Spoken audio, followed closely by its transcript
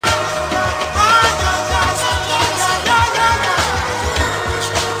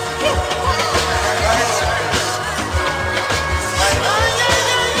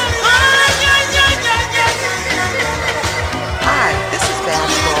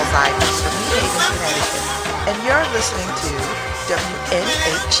and you're listening to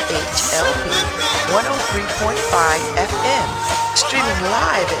WNHHLP 103.5 FM, streaming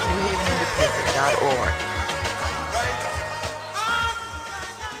live at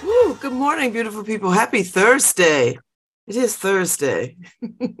newhavenindependent.org. Woo, good morning, beautiful people. Happy Thursday. It is Thursday.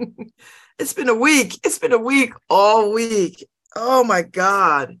 It's been a week. It's been a week all week. Oh, my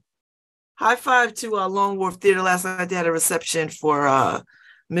God. High five to Long Wharf Theater. Last night they had a reception for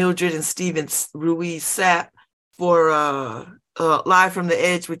Mildred and Steven Ruiz Sapp for Live from the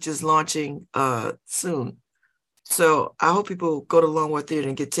Edge, which is launching soon. So I hope people go to Long Wharf Theater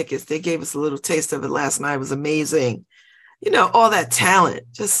and get tickets. They gave us a little taste of it last night. It was amazing. You know, all that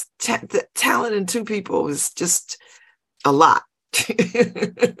talent, just the talent in two people is just a lot.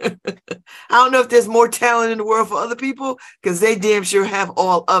 I don't know if there's more talent in the world for other people because they damn sure have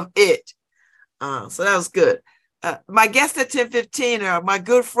all of it. So that was good. My guests at 10:15 are my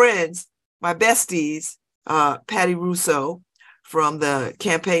good friends, my besties, Patty Russo from the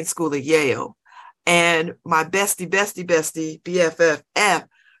campaign school at Yale, and my bestie, BFF,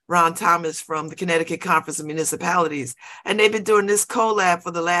 Ron Thomas from the Connecticut Conference of Municipalities. And they've been doing this collab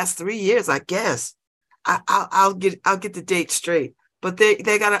for the last 3 years, I guess. I'll get the date straight. But they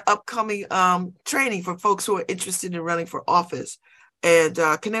got an upcoming training for folks who are interested in running for office. And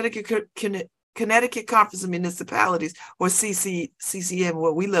Connecticut Conference of Municipalities, or CCM,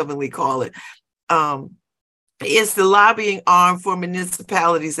 what we lovingly call it, is the lobbying arm for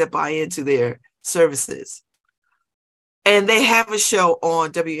municipalities that buy into their services. And they have a show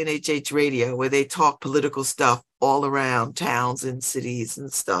on WNHH radio where they talk political stuff all around towns and cities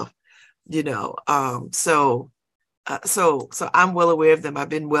and stuff, you know. So I'm well aware of them. I've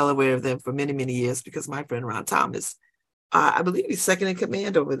been well aware of them for many, many years because my friend Ron Thomas, I believe he's second in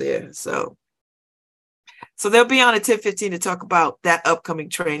command over there. So they'll be on at 10:15 to talk about that upcoming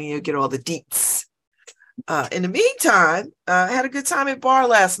training. You'll get all the deets. In the meantime, I had a good time at bar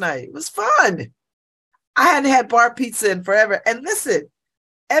last night. It was fun. I hadn't had bar pizza in forever. And listen,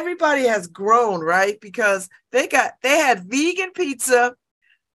 everybody has grown, right? Because they had vegan pizza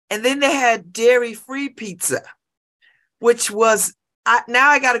and then they had dairy-free pizza, which was, now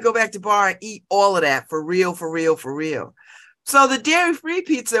I got to go back to bar and eat all of that for real. So the dairy-free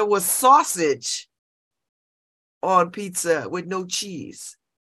pizza was sausage on pizza with no cheese.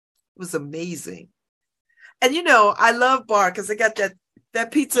 It was amazing. And, you know, I love bar because they got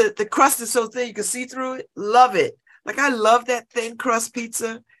that pizza, the crust is so thin you can see through it. Love it. Like, I love that thin crust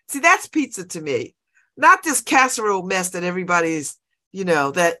pizza. See, that's pizza to me. Not this casserole mess that everybody's, you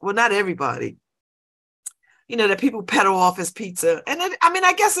know, not everybody, you know, that people peddle off as pizza. And then, I mean,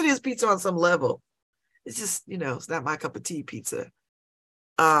 I guess it is pizza on some level. It's just, you know, it's not my cup of tea pizza.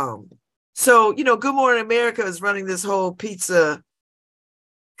 So, you know, Good Morning America is running this whole pizza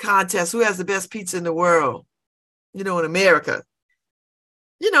contest. Who has the best pizza in the world? You know, in America.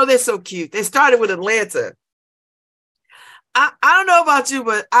 You know, they're so cute. They started with Atlanta. I don't know about you,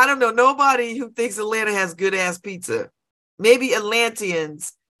 but I don't know nobody who thinks Atlanta has good ass pizza. Maybe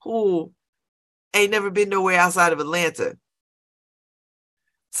Atlanteans who ain't never been nowhere outside of Atlanta.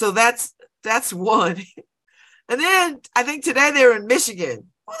 So that's one. And then I think today they're in Michigan.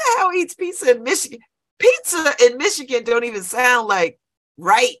 Who the hell eats pizza in Michigan? Pizza in Michigan don't even sound like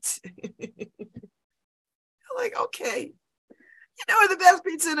right. Like, okay. You know where the best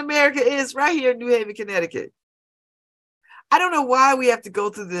pizza in America is? Right here in New Haven, Connecticut. I don't know why we have to go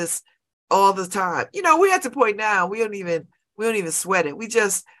through this all the time. You know, we're at the point now, we don't even sweat it. We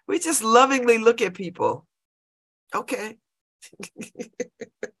just lovingly look at people. Okay.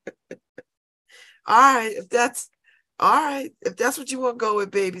 All right. If that's what you want to go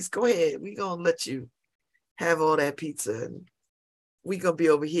with, babies, go ahead. We're going to let you have all that pizza. And we're going to be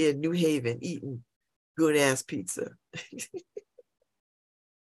over here in New Haven eating good ass pizza.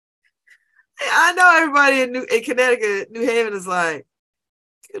 I know everybody in Connecticut, New Haven is like,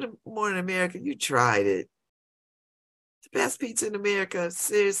 Good Morning America, you tried it. The best pizza in America,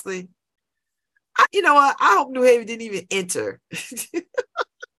 seriously. You know what? I hope New Haven didn't even enter.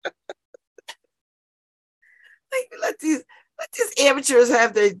 Like, let these amateurs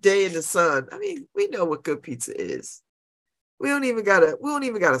have their day in the sun. I mean, we know what good pizza is. We don't even gotta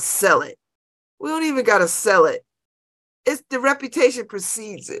sell it. It's the reputation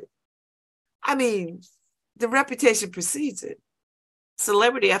precedes it. I mean, the reputation precedes it.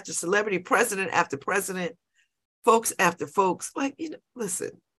 Celebrity after celebrity, president after president, folks after folks. Like, you know,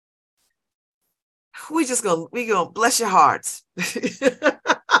 listen, we gonna bless your hearts.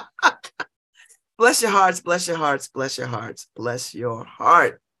 Bless your hearts, bless your hearts, bless your hearts, bless your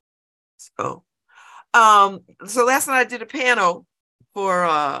heart. So last night I did a panel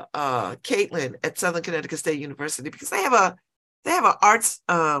Caitlin at Southern Connecticut State University, because they have a arts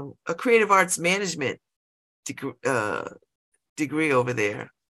a creative arts management degree over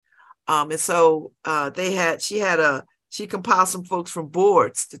there. And so she compiled some folks from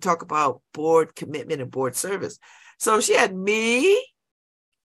boards to talk about board commitment and board service. So she had me,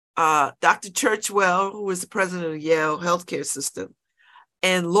 Dr. Churchwell, who is the president of the Yale healthcare system,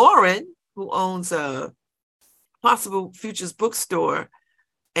 and Lauren, who owns a Possible Futures bookstore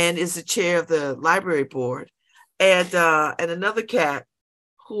and is the chair of the library board, and another cat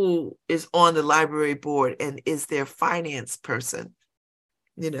who is on the library board and is their finance person,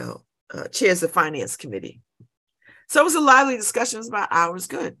 chairs the finance committee. So it was a lively discussion. It was about hours.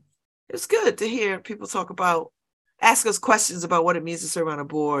 Good. It was good to hear people ask us questions about what it means to serve on a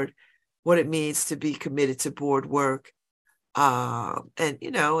board, what it means to be committed to board work, and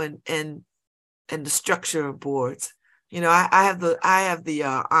the structure of boards. I have the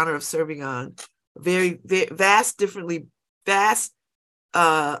honor of serving on very, very vastly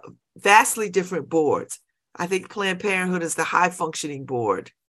different boards. I think Planned Parenthood is the high functioning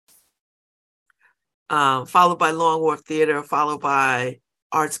board, followed by Long Wharf Theater, followed by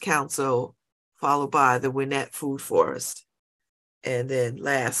Arts Council, followed by the Winnett Food Forest, and then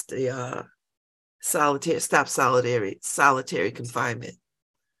last the solitary confinement.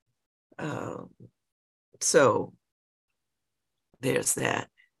 So there's that.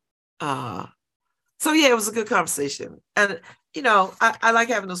 So yeah, it was a good conversation, and I like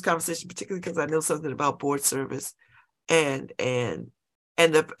having those conversations, particularly because I know something about board service, and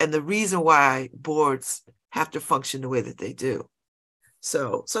the reason why boards have to function the way that they do.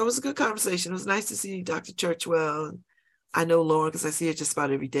 So it was a good conversation. It was nice to see Dr. Churchwell. And I know Lauren because I see her just about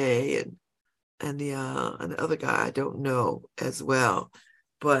every day, and the other guy I don't know as well,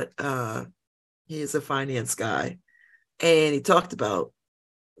 but he is a finance guy, and he talked about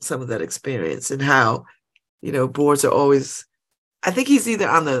some of that experience and how boards are always. I think he's either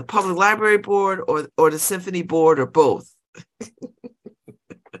on the public library board or the symphony board or both.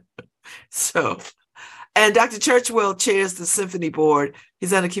 So. And Dr. Churchwell chairs the Symphony Board.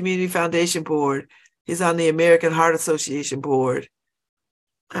 He's on the Community Foundation Board. He's on the American Heart Association Board.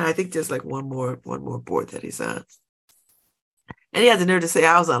 And I think there's like one more board that he's on. And he had the nerve to say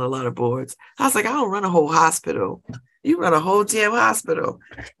I was on a lot of boards. I was like, I don't run a whole hospital. You run a whole damn hospital.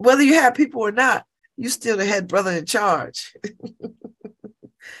 Whether you have people or not, you still the head brother in charge.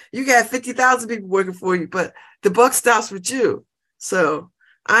 You got 50,000 people working for you, but the buck stops with you. So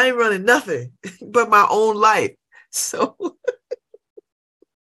I ain't running nothing but my own life. So,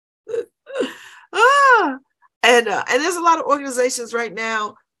 and there's a lot of organizations right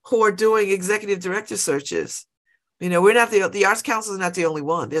now who are doing executive director searches. We're not the Arts Council is not the only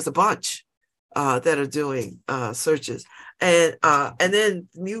one. There's a bunch that are doing searches, and then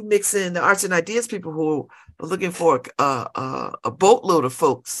you mix in the arts and ideas people who are looking for a boatload of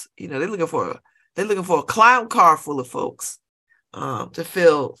folks. They're looking for a clown car full of folks. To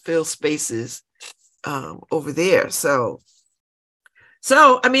fill spaces over there. So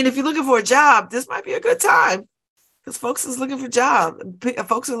I mean, if you're looking for a job, this might be a good time because folks is looking for jobs.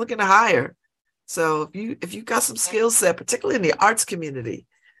 Folks are looking to hire. So if you got some skill set, particularly in the arts community,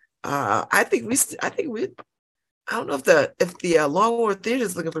 I think we. I don't know if the Long Wharf Theater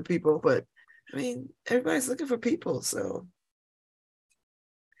is looking for people, but I mean everybody's looking for people. So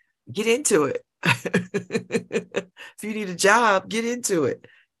get into it. If you need a job, get into it.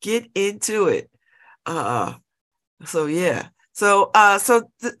 So yeah. So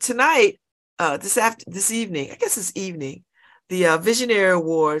tonight, this evening, I guess it's evening, the Visionary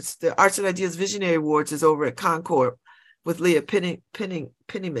Awards, the Arts and Ideas Visionary Awards is over at Concord with Leah Pennington,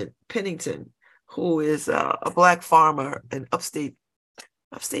 who is a Black farmer in upstate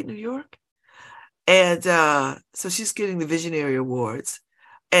New York. And so she's getting the Visionary Awards.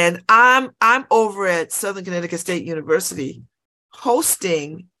 And I'm over at Southern Connecticut State University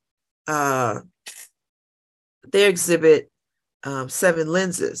hosting their exhibit, Seven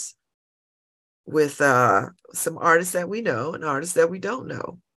Lenses, with some artists that we know and artists that we don't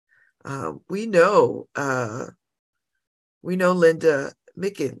know. We know Linda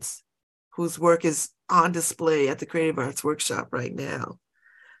Mickens, whose work is on display at the Creative Arts Workshop right now.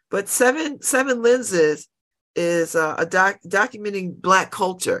 But Seven Lenses is documenting Black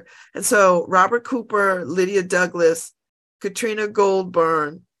culture. And so Robert Cooper, Lydia Douglas, Katrina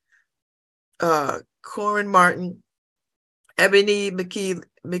Goldburn, Corin Martin, Ebony McKelvey,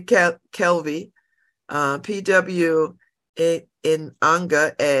 P.W.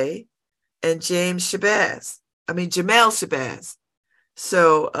 Inanga A, and Jamel Shabazz.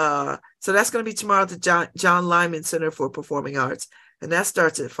 So that's going to be tomorrow at the John Lyman Center for Performing Arts. and that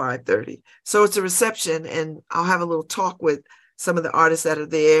starts at 5:30. So it's a reception, and I'll have a little talk with some of the artists that are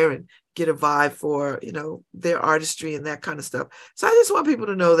there and get a vibe for, their artistry and that kind of stuff. So I just want people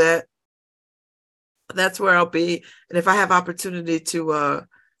to know that that's where I'll be. And if I have opportunity to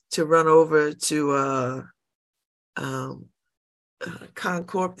run over to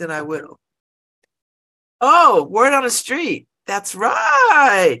Concorp, then I will. Oh, Word on the Street. That's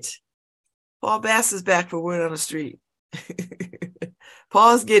right. Paul Bass is back for Word on the Street.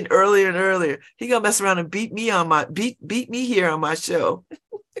 Paul's getting earlier and earlier. He gonna mess around and beat me here on my show.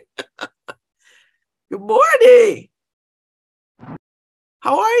 Good morning.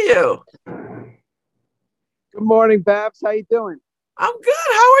 How are you? Good morning, Babz. How you doing? I'm good.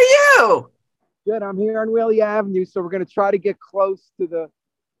 How are you? Good. I'm here on Whaley Avenue, so we're going to try to get close to the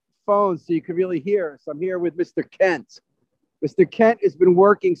phone so you can really hear us. I'm here with Mr. Kent. Mr. Kent has been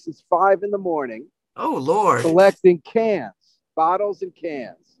working since 5 in the morning. Oh, Lord. Collecting cans, bottles and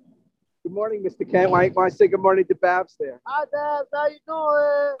cans. Good morning, Mr. Kent. Why don't I say good morning to Babz there? Hi, Babz. How you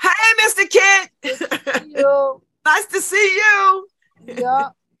doing? Hey, Mr. Kent. Good to see you. Nice to see you.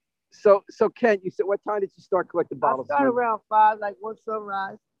 Yeah. So Kent, you said, what time did you start collecting bottles? I started around 5, like when sun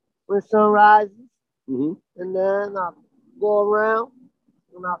rises. Mm-hmm. And then I go around,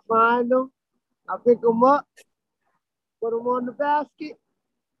 and I find them, I pick them up, put them on the basket.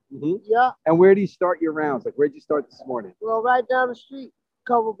 Mm-hmm. Yeah. And where do you start your rounds? Like, where'd you start this morning? Well, right down the street, a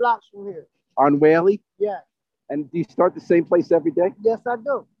couple blocks from here. On Whaley? Yeah. And do you start the same place every day? Yes, I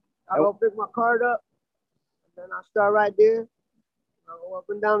do. I go pick my card up, and then I start right there. I go up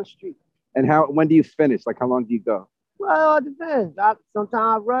and down the street. And when do you finish? Like, how long do you go? Well, it depends. Sometimes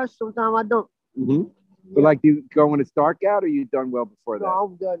I rush, sometimes I don't. Mm-hmm. But like, do you go when it's dark out, or you done well before that? No,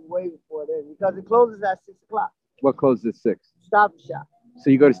 I'm done way before then because it closes at 6 o'clock. What closes at 6? Stop and Shop. So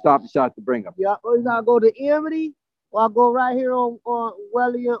you go to Stop and Shop to bring them? Yeah, or you gotta go to Amity, or I go right here on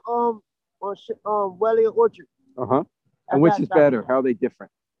Welly and Welly and Orchard. Uh-huh. And which is better? How are they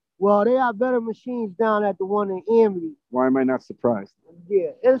different? Well, they have better machines down at the one in Amity. Why am I not surprised?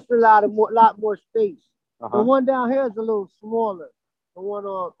 Yeah, it's a lot more space. Uh-huh. The one down here is a little smaller. The one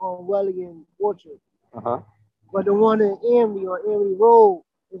on Welly and Orchard. Uh-huh. But the one in Amity on Amity Road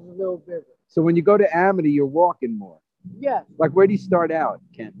is a little bigger. So when you go to Amity, you're walking more. Yes. Like, where do you start out,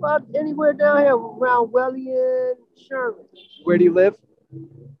 Ken? Well, anywhere down here around Welly and Sherman. Where do you live?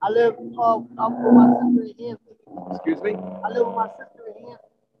 I live with my sister in Hampton. Excuse me? I live with my sister in Hampton.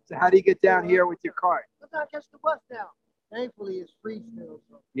 So how do you get down here with your cart? Sometimes I catch the bus down. Thankfully, it's free still.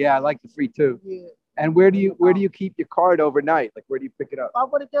 So. Yeah, I like the free too. Yeah. And where do you keep your cart overnight? Like, where do you pick it up? I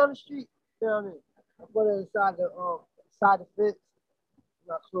put it down the street, down there. I put it inside the fence.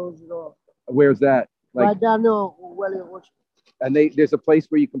 And I close it off. Where's that? Like, right down there on Welly and Orchard. And there's a place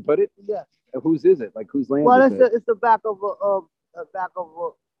where you can put it? Yeah. And whose is it? Like, whose land well, is it? It's the back of the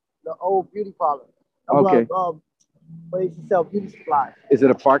old beauty parlor. Okay. Where they used to sell beauty supplies. Is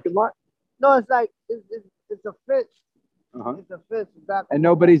it a parking lot? No, it's like it's a fence. Uh-huh. It's a fence back. And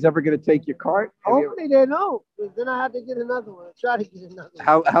nobody's ever going to take your cart? Hopefully they don't. Because then I have to get another one. Try to get another one.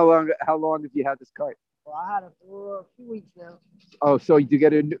 How long have you had this cart? Well, I had it for a few weeks now. Oh, so you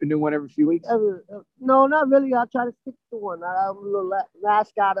get a new one every few weeks? No, not really. I try to stick to one. I have a little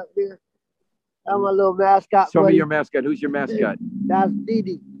mascot up there. I'm a little mascot. Show me your mascot. Who's your mascot? That's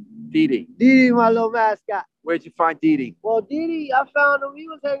Dee. Dee, my little mascot. Where'd you find Dee? Well, Dee, I found him. He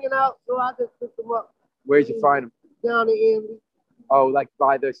was hanging out, so I just picked him up. Where'd you find him? Down in Amity. Oh, like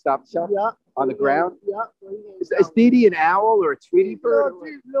by the Stop Shop? Yeah. On the ground? Yeah. Is Dee an owl or a Tweety bird?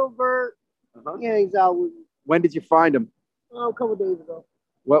 Little bird. Uh-huh. He hangs out with me. When did you find him? A couple days ago.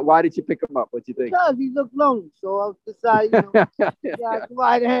 Why did you pick him up? What'd you think? Because he looked lonely, so I decided, yeah,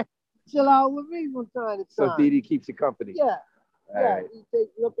 somebody to chill out with me from time to time. So Dee keeps you company. Yeah. All right. He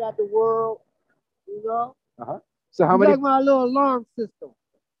look at the world, Uh-huh. So how many? Like my little alarm system.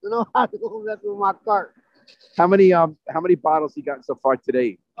 How to go mess with my cart. How many bottles you gotten so far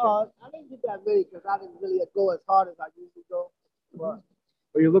today? I didn't get that many because I didn't really go as hard as I usually go. But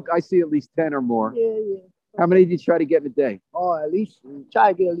Well, I see at least 10 or more. yeah. How many do you try to get in a day? Oh, at least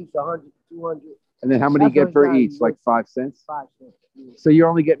try to get at least 100, 200. And then how many you get per each? Like 5 cents? 5 cents. Yeah. So you're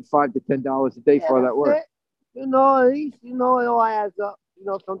only getting $5 to $10 a day for all that work. It. At least it all adds up.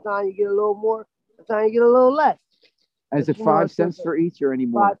 Sometimes you get a little more, sometimes you get a little less. And is it 5 cents for each or any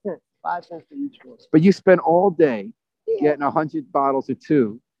more? 5 cents. 5 cents for each one. But you spend all day getting 100 bottles or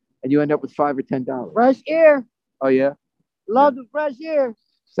two, and you end up with $5 or $10. Fresh air. Oh yeah. Love the fresh air.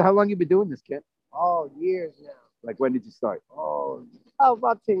 So how long you been doing this, Kent? Oh, years now. Like when did you start? Oh,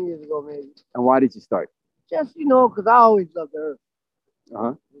 about 10 years ago, maybe. And why did you start? Just, because I always loved the earth.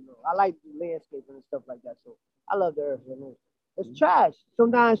 Uh-huh. I like the landscaping and stuff like that. So I love the earth. It's trash.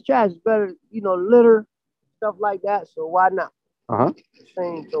 Sometimes trash is better, litter, stuff like that. So why not? Uh-huh.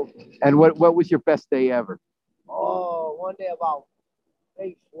 Same token. And what was your best day ever? Oh, one day about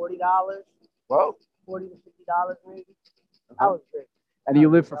maybe $40. Whoa. $40 to $50 maybe. That was great. And you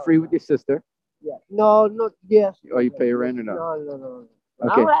live for free with your sister? Yeah. No, yes. Oh, you pay her rent or no? No.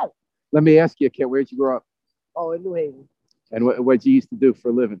 Okay. Let me ask you, Ken, where'd you grow up? Oh, in New Haven. And what'd you used to do for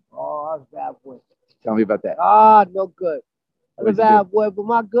a living? Oh, I was a bad boy. Tell me about that. No good. I was a What'd you do? bad boy, but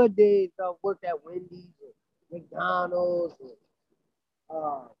my good days, I worked at Wendy's and McDonald's and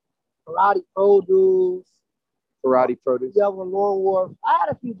Karate Produce. Karate Produce? Yeah, with Long Wharf. I had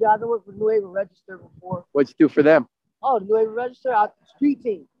a few jobs. I worked for New Haven Register before. What'd you do for them? Oh, the New Haven Register, street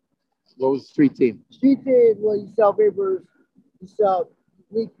team. What was the street team? Street team, where you sell papers, you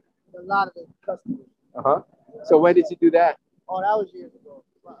meet a lot of the customers. Uh-huh. So when did you do that? Oh, that was years ago.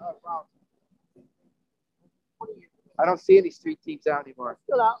 About 20 years ago. I don't see any street teams out anymore.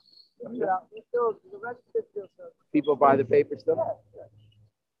 Still out. The register still sells. People buy the paper still? Yeah.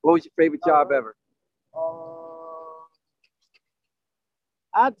 What was your favorite job ever?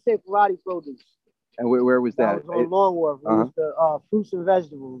 I'd say Karate Produce. And where was that? That was on Long Wharf. We used to, fruits and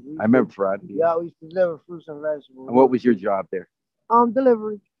vegetables. I remember Friday. Yeah, we used to deliver fruits and vegetables. And what was your job there?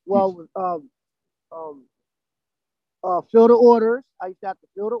 Delivery. Well, fill the orders. I used to have to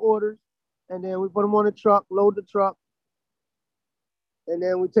fill the orders, and then we put them on the truck, load the truck, and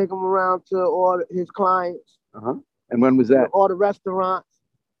then we take them around to all his clients. Uh-huh. And when was that? All the restaurants.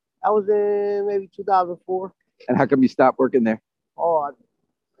 That was in maybe 2004. And how come you stopped working there? Oh, I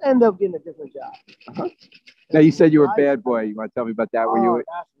ended up getting a different job. Uh-huh. Now you said you were a bad boy. You want to tell me about that?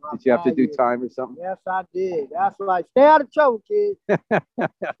 Did you have to do time or something? Yes, I did. That's right. Stay out of trouble, kids.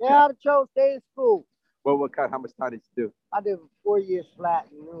 Stay out of trouble. Stay in school. Well, how much time did you do? I did 4 years flat.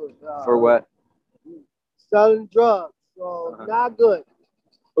 And it was, for what? Selling drugs. So not good.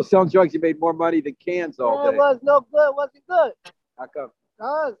 Well, selling drugs, you made more money than cans all day. It was no good. Wasn't good. How come?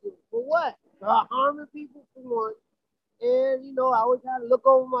 Because for what? Harming people for one. And, I always had to look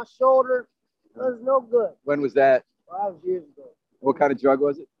over my shoulder. It was no good. When was that? Well, that was years ago. What kind of drug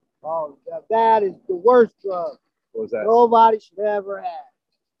was it? Oh, that is the worst drug. What was that? Nobody should ever have.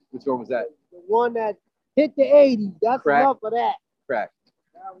 Which one was that? The one that hit the 80s. That's Crack. enough of that. Crack.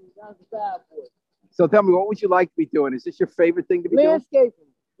 That was a bad boy. So tell me, what would you like to be doing? Is this your favorite thing to be doing?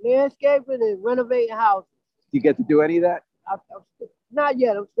 Landscaping and renovating houses. Do you get to do any of that? Not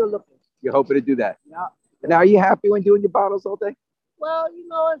yet. I'm still looking. You're hoping to do that? Yeah. And now, are you happy when doing your bottles all day? Well,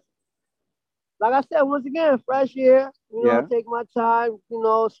 it's like I said, once again, fresh air. Take my time,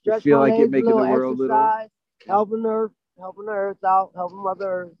 stretch you feel my like legs, you're making the world exercise, helping the earth out, helping Mother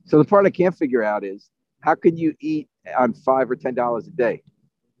Earth. So the part I can't figure out is, how can you eat on $5 or $10 a day?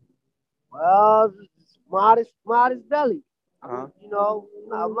 Well, modest belly. Uh-huh.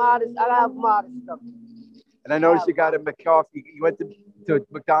 Modest. I have modest stuff. And I noticed you got a McCoffee. You went to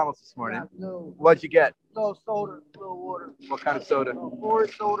McDonald's this morning. Yeah, no. What'd you get? No soda, no water. What kind of soda? No,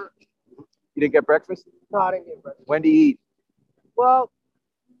 orange soda. You didn't get breakfast? No, I didn't get breakfast. When do you eat? Well,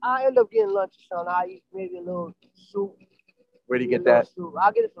 I end up getting lunch or something. I eat maybe a little soup. Where do you get that? Soup.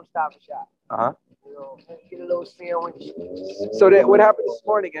 I'll get it from Stop and Shop. Uh-huh. Get a little sandwich. So what happened this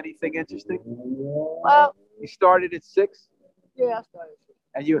morning? Anything interesting? Well, you started at 6? Yeah, I started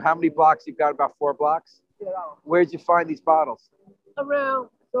at 6. And how many blocks? You've got about 4 blocks? Yeah. Where'd you find these bottles? Around,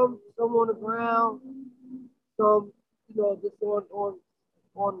 some on the ground, some, just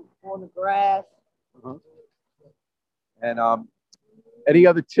on the grass. Uh-huh. And any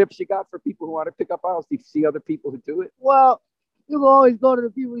other tips you got for people who want to pick up bottles? Do you see other people who do it? Well, you can always go to the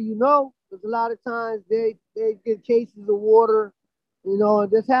people because a lot of times they get cases of water,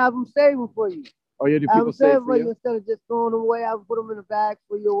 and just have them save them for you. Oh, yeah, do people save for you? Instead of just throwing them away, I would put them in a bag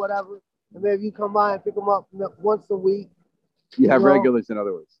for you or whatever. And maybe you come by and pick them up once a week. You have regulars, in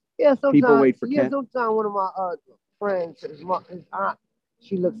other words. Yeah, sometimes. People wait for Kent. Sometimes one of my friends, his aunt,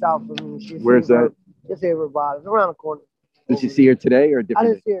 she looks out for me. Where's that? Just over bottles around the corner. Did you see her today or a different?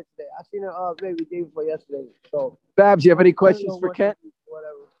 I didn't see her today. I seen her maybe the day before yesterday. So, Babz, you have any questions for Kent?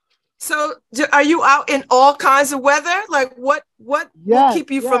 Whatever. So, are you out in all kinds of weather? Like, what will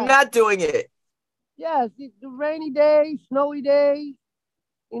keep you from not doing it? Yes, the rainy days, snowy days.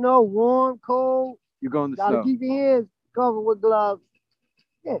 Warm, cold. You go in the Gotta snow. keep your hands covered with gloves.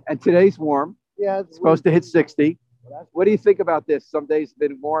 Yeah. And today's warm. Yeah, it's supposed to hit 60. What do you think about this? Some days it's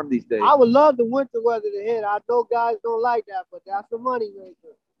been warm these days. I would love the winter weather to hit. I know guys don't like that, but that's the money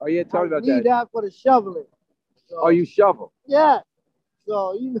maker. Oh, yeah, tell me about that. Need that for the shoveling. So, you shovel? Yeah.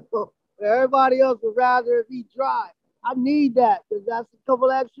 So, everybody else would rather it be dry. I need that because that's a couple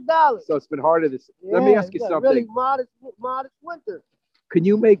extra dollars. So it's been harder this. Let me ask you something. Really modest winter. Can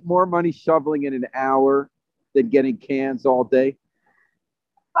you make more money shoveling in an hour than getting cans all day?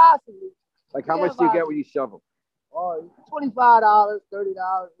 Possibly. Like how much do you get when you shovel? Oh, $25,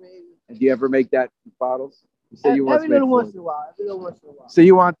 $30 maybe. And do you ever make that in bottles? You say you want every little once in a while. So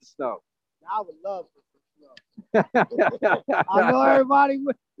you want the snow? I would love for some snow. I know everybody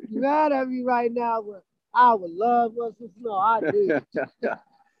would be mad at me right now, but I would love for some snow. I do.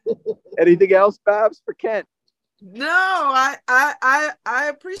 Anything else, Babz, for Kent? No, I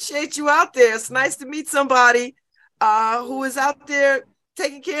appreciate you out there. It's nice to meet somebody who is out there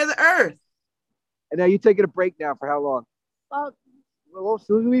taking care of the earth. And now you're taking a break now for how long? Well, as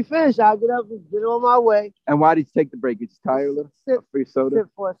soon as we finish, I'll get up and get on my way. And why did you take the break? You just tired a little? Sit free soda? Sit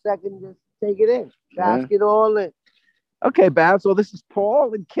for a second, just take it in. Bask it all in. Okay, Babz. Well, this is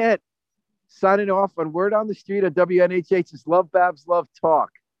Paul and Kent signing off on Word on the Street at WNHH's LoveBabz Love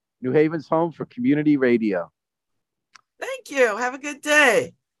Talk, New Haven's home for community radio. Thank you. Have a good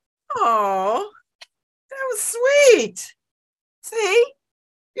day. Oh, that was sweet. See,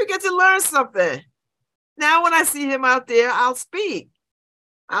 you get to learn something. Now, when I see him out there, I'll speak.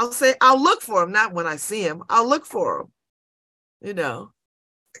 I'll say, I'll look for him. Not when I see him, I'll look for him. You know,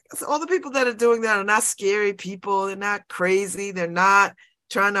 so all the people that are doing that are not scary people. They're not crazy. They're not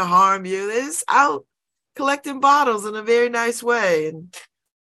trying to harm you. They're just out collecting bottles in a very nice way and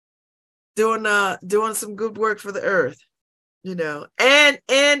doing some good work for the earth, you know, and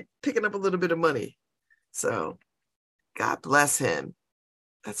picking up a little bit of money. So God bless him.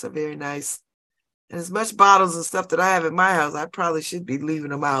 That's a very nice. And as much bottles and stuff that I have in my house, I probably should be leaving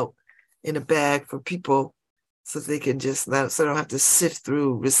them out in a bag for people so they can just so they don't have to sift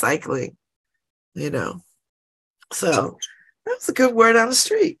through recycling, you know. So that was a good word on the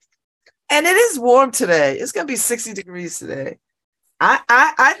street. And it is warm today. It's going to be 60 degrees today.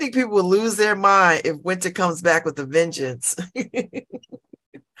 I think people will lose their mind if winter comes back with a vengeance.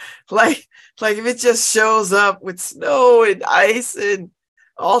 like if it just shows up with snow and ice and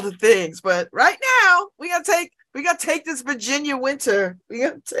all the things. But right now, we gotta take this Virginia winter. We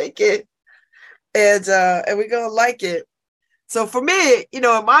gotta take it, and we're gonna like it. So for me, you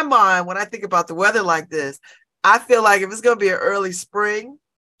know, in my mind, when I think about the weather like this, I feel like if it's gonna be an early spring,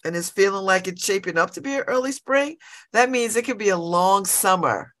 and it's feeling like it's shaping up to be an early spring, that means it could be a long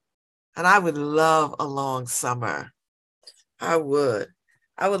summer, and I would love a long summer. I would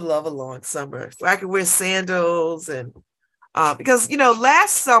love a long summer. So I could wear sandals and. Because, you know,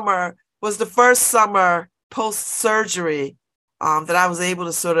 last summer was the first summer post-surgery that I was able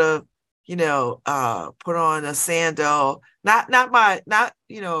to sort of, you know, put on a sandal, not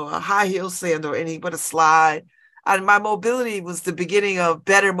you know, a high heel sandal or anything, but a slide. And my mobility was the beginning of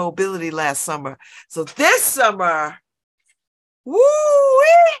better mobility last summer. So this summer, woo,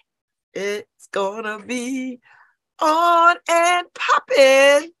 it's gonna be on and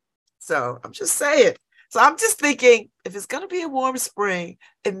popping. So I'm just saying. So I'm just thinking, if it's going to be a warm spring,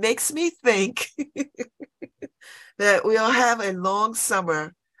 it makes me think that we'll have a long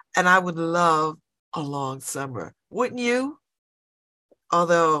summer, and I would love a long summer. Wouldn't you?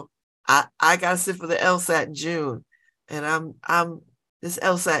 Although I got to sit for the LSAT in June, and this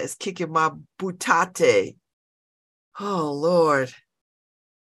LSAT is kicking my butate. Oh, Lord.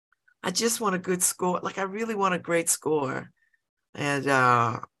 I just want a good score. Like, I really want a great score. And,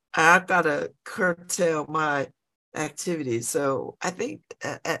 I've got to curtail my activities. So I think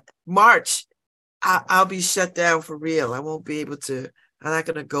at March, I'll be shut down for real. I won't be able to, I'm not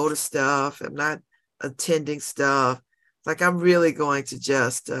going to go to stuff. I'm not attending stuff. Like I'm really going to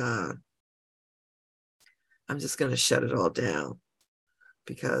just, I'm just going to shut it all down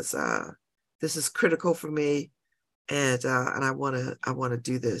because this is critical for me. And I want to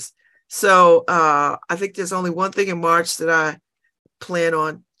do this. So I think there's only one thing in March that I plan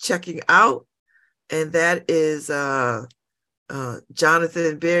on checking out, and that is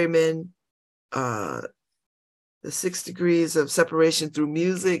Jonathan Berryman, The 6 Degrees of Separation Through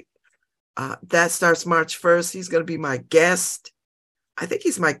Music. That starts March 1st. He's going to be my guest. I think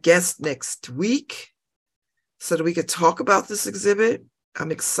he's my guest next week so that we could talk about this exhibit.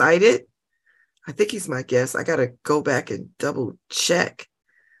 I'm excited. I think he's my guest. I got to go back and double check,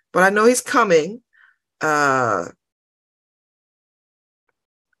 but I know he's coming.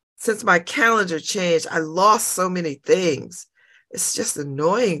 Since my calendar changed, I lost so many things. It's just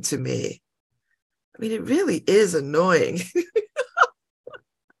annoying to me. I mean, it really is annoying.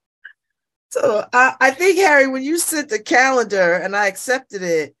 So I think, Harry, when you sent the calendar and I accepted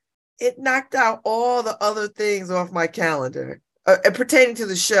it, it knocked out all the other things off my calendar pertaining to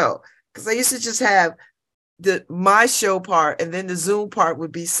the show. Because I used to just have my show part, and then the Zoom part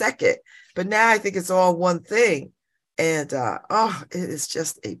would be second. But now I think it's all one thing. And it is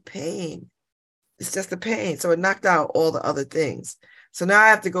just a pain. It's just a pain. So it knocked out all the other things. So now I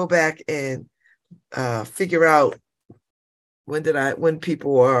have to go back and figure out when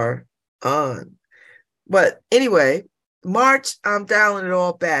people are on. But anyway, March, I'm dialing it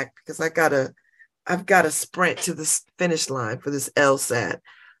all back because I've got to sprint to the finish line for this LSAT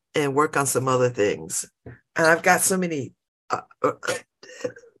and work on some other things. And I've got so many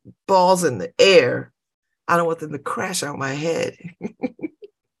balls in the air. I don't want them to crash on my head.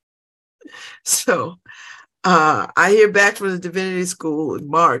 So I hear back from the divinity school in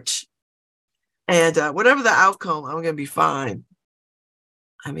March. And whatever the outcome, I'm going to be fine.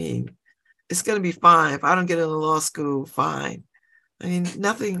 I mean, it's going to be fine. If I don't get into law school, fine. I mean,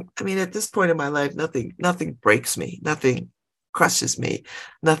 nothing, at this point in my life, nothing breaks me. Nothing crushes me.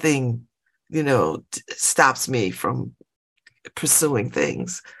 Nothing, stops me from pursuing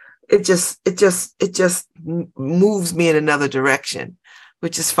things. It just moves me in another direction,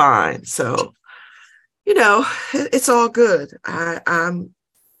 which is fine. So, it's all good. I'm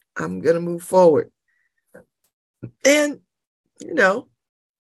going to move forward. And,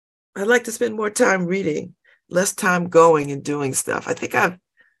 I'd like to spend more time reading, less time going and doing stuff. I think I've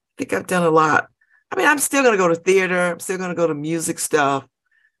done a lot. I'm still going to go to theater. I'm still going to go to music stuff,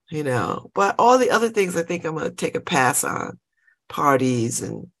 but all the other things I think I'm going to take a pass on, parties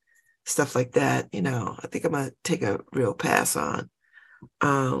and stuff like that. I think I'm going to take a real pass on,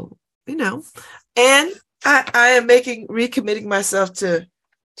 and I am recommitting myself to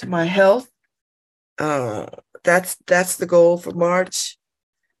my health. That's the goal for March.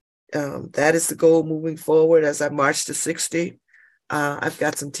 That is the goal moving forward as I march to 60. I've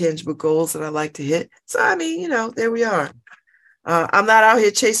got some tangible goals that I like to hit. So, there we are. I'm not out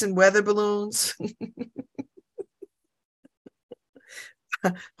here chasing weather balloons.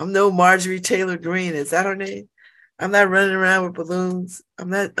 I'm no Marjorie Taylor Greene. Is that her name? I'm not running around with balloons. I'm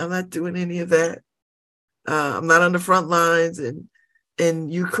not doing any of that. I'm not on the front lines in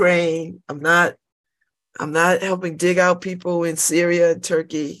Ukraine. I'm not helping dig out people in Syria and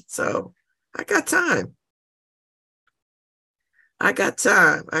Turkey. So I got time. I got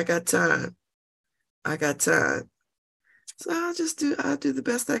time. So I'll do the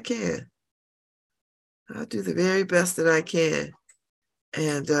best I can. I'll do the very best that I can.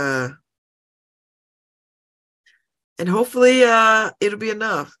 And hopefully it'll be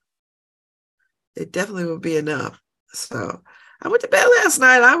enough. It definitely will be enough. So I went to bed last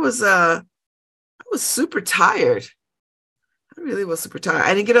night. I was super tired. I really was super tired.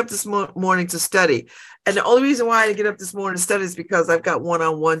 I didn't get up this morning to study. And the only reason why I didn't get up this morning to study is because I've got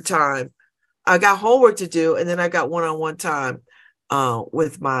one-on-one time. I got homework to do, and then I got one-on-one time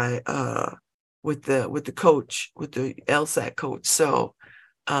with my with the coach, with the LSAT coach. So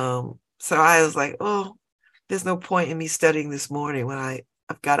I was like, oh, there's no point in me studying this morning when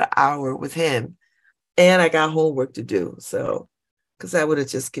I've got an hour with him and I got homework to do. So, because that would have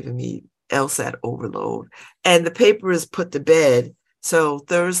just given me LSAT overload. And the paper is put to bed. So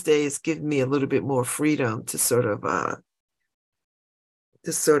Thursday is giving me a little bit more freedom to sort of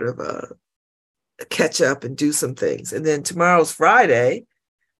catch up and do some things. And then tomorrow's Friday.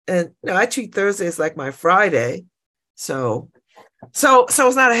 And I treat Thursday as like my Friday. So it's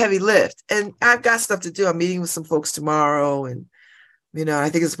not a heavy lift. And I've got stuff to do. I'm meeting with some folks tomorrow, and I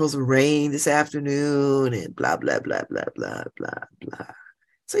think it's supposed to rain this afternoon, and blah blah blah blah blah blah blah.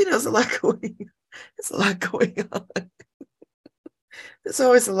 So there's a lot going. There's a lot going on. There's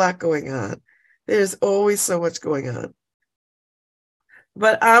always a lot going on. There's always so much going on.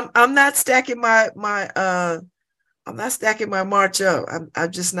 But I'm not stacking my March up.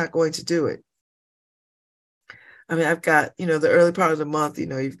 I'm just not going to do it. I've got, the early part of the month,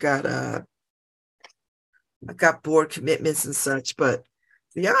 you've got I've got board commitments and such, but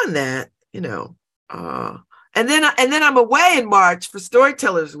beyond that, and then I'm away in March for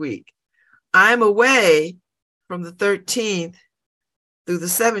Storytellers Week. I'm away from the 13th through the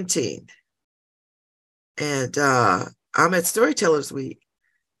 17th. And I'm at Storytellers Week.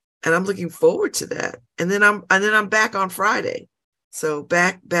 And I'm looking forward to that. And then I'm back on Friday. So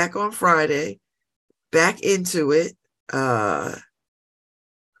back on Friday, back into it. And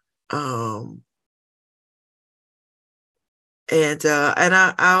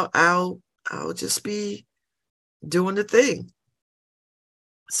I'll just be doing the thing.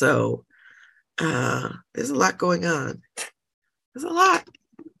 So there's a lot going on. There's a lot.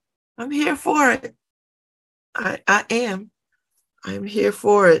 I'm here for it. I am. I'm here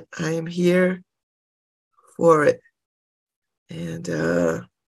for it. I am here for it. And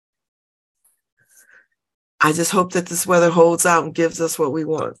I just hope that this weather holds out and gives us what we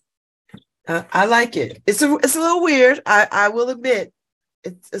want. I like it. It's a little weird. I will admit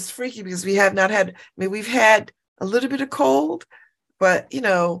it's freaky because we have not had, I mean, we've had a little bit of cold, but,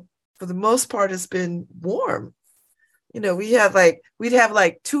 for the most part, it's been warm. We'd have like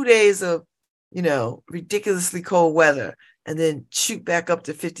 2 days of, ridiculously cold weather and then shoot back up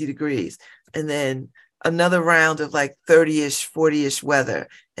to 50 degrees. And then another round of like 30-ish, 40-ish weather.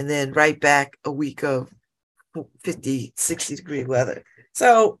 And then right back a week of 50, 60 degree weather.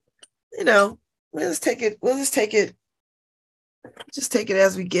 So, we'll just take it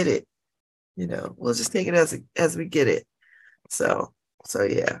as we get it. We'll just take it as we get it. So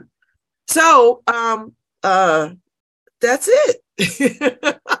yeah. So that's it.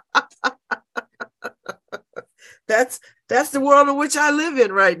 That's the world in which I live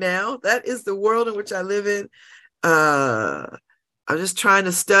in right now. That is the world in which I live in. I'm just trying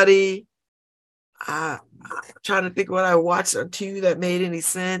to study. I'm trying to think what I watched on TV that made any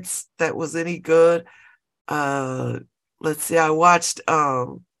sense, that was any good. Let's see, I watched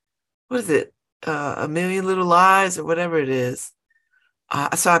what is it? A Million Little Lies or whatever it is.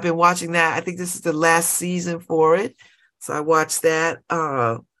 So I've been watching that. I think this is the last season for it. So I watched that.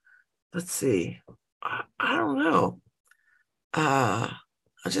 Let's see. I don't know. I'm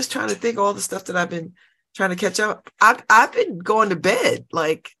just trying to think of all the stuff that I've been trying to catch up. I've been going to bed,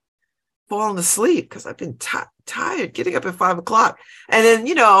 like falling asleep because I've been tired, getting up at 5 o'clock. And then,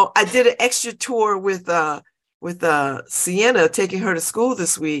 I did an extra tour with Sienna, taking her to school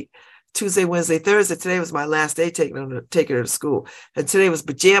this week, Tuesday, Wednesday, Thursday. Today was my last day taking her to school. And today was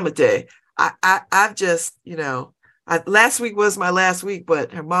pajama day. I've just, last week was my last week,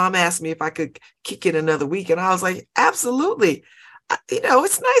 but her mom asked me if I could kick it another week. And I was like, absolutely.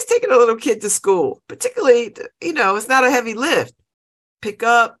 It's nice taking a little kid to school, particularly, it's not a heavy lift. Pick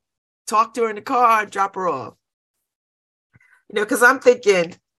up, talk to her in the car, drop her off. Because I'm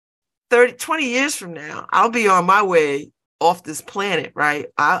thinking 20 years from now, I'll be on my way off this planet, right?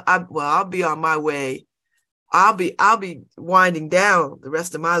 I'll be on my way. I'll be winding down the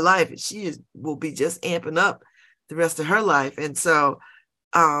rest of my life, and she will be just amping up the rest of her life. And so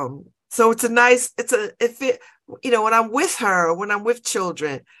it's when I'm with her, or when I'm with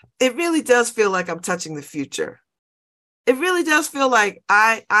children, it really does feel like I'm touching the future. It really does feel like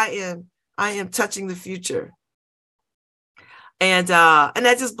I am touching the future. And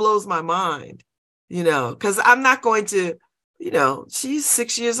that just blows my mind, because I'm not going to, she's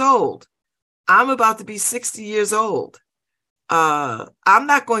 6 years old. I'm about to be 60 years old. I'm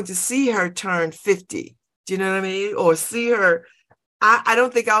not going to see her turn 50. Do you know what I mean? Or see her. I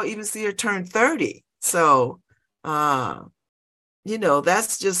don't think I'll even see her turn 30. So,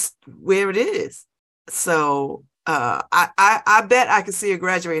 that's just where it is. So I bet I could see her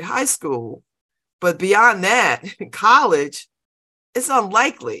graduate high school, but beyond that, college, it's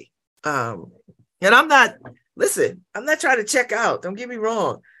unlikely. And I'm not trying to check out. Don't get me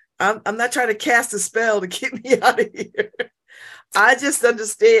wrong. I'm not trying to cast a spell to get me out of here. I just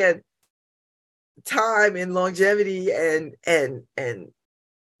understand time and longevity and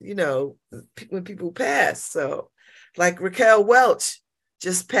when people pass. So like Raquel Welch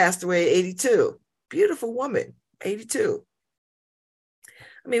just passed away at 82. Beautiful woman, 82.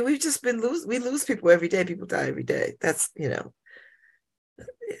 I mean, we've just we lose people every day. People die every day. That's,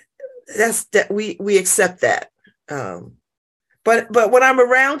 that's that we accept that. But when I'm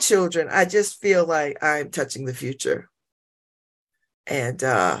around children, I just feel like I'm touching the future. And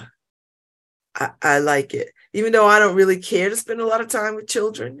I like it, even though I don't really care to spend a lot of time with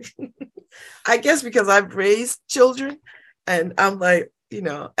children. I guess because I've raised children, and I'm like,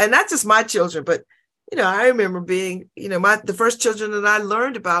 and not just my children, but I remember being, the first children that I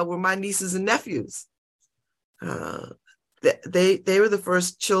learned about were my nieces and nephews. They were the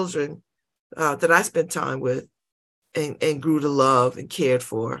first children that I spent time with and grew to love and cared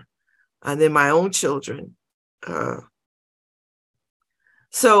for, and then my own children.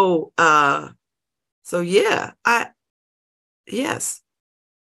 So yeah, yes.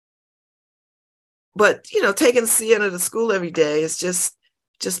 But, taking Sienna to school every day is just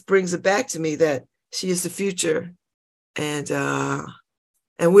brings it back to me that she is the future, and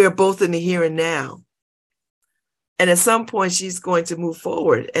we are both in the here and now. And at some point she's going to move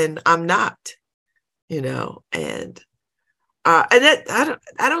forward, and I'm not, and that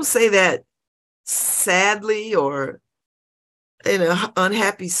I don't say that sadly or in an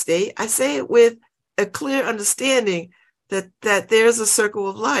unhappy state. I say it with a clear understanding that there's a circle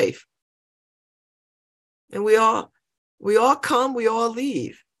of life, and we all come, we all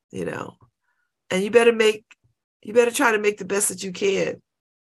leave, and you better try to make the best that you can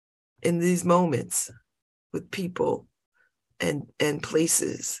in these moments, with people and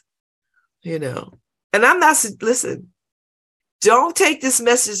places, And I'm not, listen, don't take this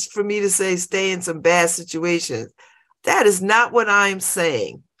message for me to say stay in some bad situations. That is not what I'm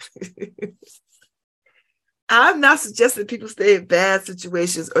saying. I'm not suggesting people stay in bad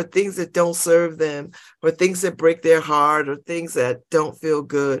situations or things that don't serve them or things that break their heart or things that don't feel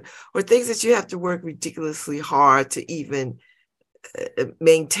good or things that you have to work ridiculously hard to even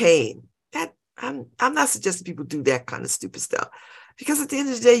maintain. That I'm not suggesting people do that kind of stupid stuff, because at the end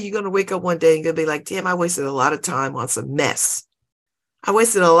of the day, you're going to wake up one day and you're going to be like, damn, I wasted a lot of time on some mess. I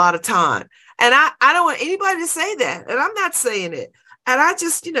wasted a lot of time. And I don't want anybody to say that. And I'm not saying it. And I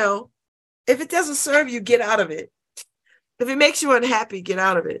just, if it doesn't serve you, get out of it. If it makes you unhappy, get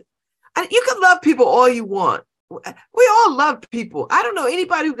out of it. And you can love people all you want. We all love people. I don't know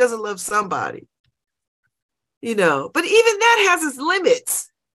anybody who doesn't love somebody, but even that has its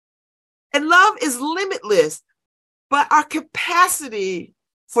limits. And love is limitless. But our capacity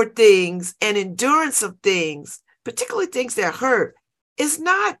for things and endurance of things, particularly things that hurt, is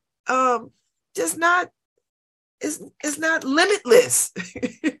not is not limitless.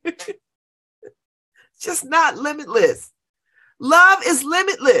 Just not limitless. Love is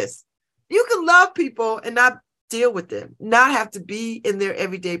limitless. You can love people and not deal with them, not have to be in their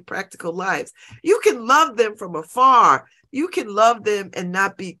everyday practical lives. You can love them from afar. You can love them and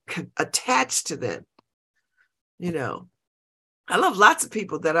not be attached to them. I love lots of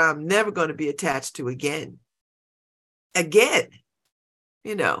people that I'm never going to be attached to again. There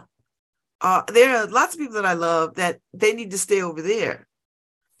are lots of people that I love that they need to stay over there,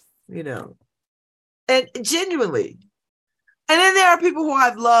 and genuinely. And then there are people who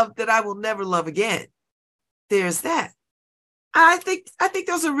I've loved that I will never love again. There's that. I think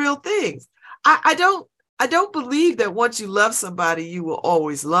those are real things. I don't believe that once you love somebody, you will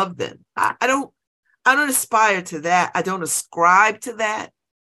always love them. I don't aspire to that. I don't ascribe to that.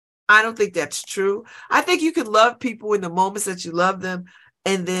 I don't think that's true. I think you can love people in the moments that you love them,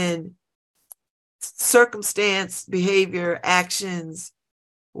 and then circumstance, behavior, actions,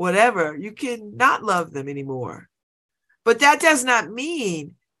 whatever, you can not love them anymore. But that does not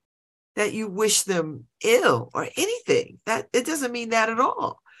mean that you wish them ill or anything. That it doesn't mean that at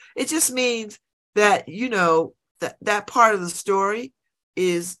all. It just means that, that part of the story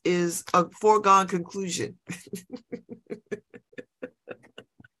is a foregone conclusion.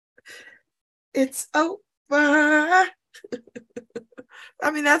 It's over. I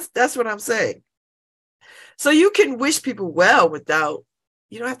mean, that's what I'm saying. So you can wish people well without,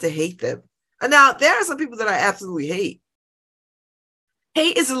 you don't have to hate them. And now there are some people that I absolutely hate.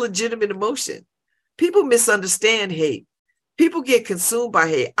 Hate is a legitimate emotion. People misunderstand hate. People get consumed by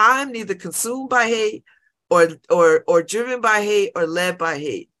hate. I'm neither consumed by hate or driven by hate or led by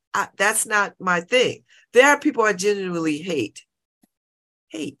hate. That's not my thing. There are people I genuinely hate.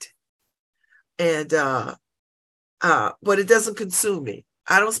 And but it doesn't consume me.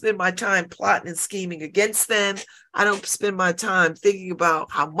 I don't spend my time plotting and scheming against them. I don't spend my time thinking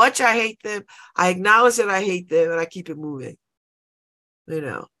about how much I hate them. I acknowledge that I hate them and I keep it moving.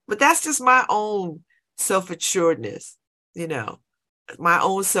 But that's just my own self-assuredness, my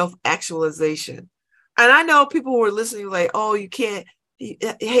own self-actualization. And I know people who are listening like, oh, you can't,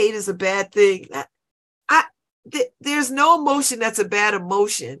 hate is a bad thing. There's no emotion that's a bad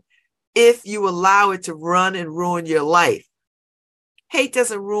emotion if you allow it to run and ruin your life. Hate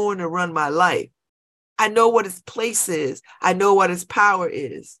doesn't ruin or run my life. I know what its place is. I know what its power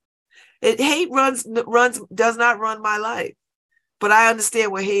is. Hate does not run my life. But I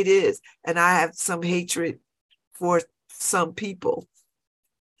understand what hate is, and I have some hatred for some people.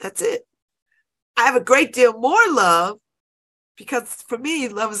 That's it. I have a great deal more love because for me,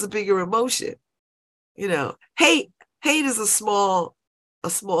 love is a bigger emotion. Hate is a small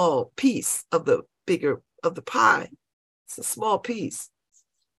piece of the bigger of the pie. It's a small piece.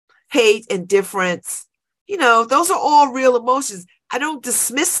 Hate, indifference, those are all real emotions. I don't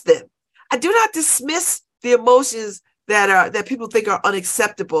dismiss them. I do not dismiss the emotions that people think are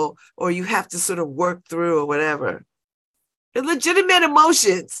unacceptable or you have to sort of work through or whatever. They're legitimate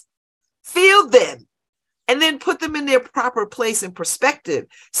emotions. Feel them and then put them in their proper place and perspective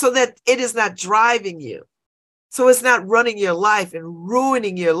so that it is not driving you. So it's not running your life and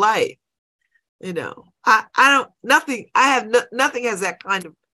ruining your life. Nothing has that kind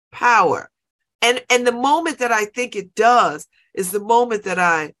of power. And the moment that I think it does is the moment that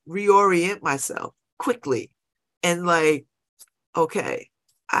I reorient myself quickly. And like, okay,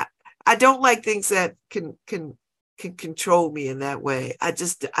 I don't like things that can control me in that way. I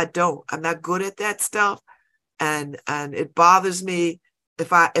don't. I'm not good at that stuff, and it bothers me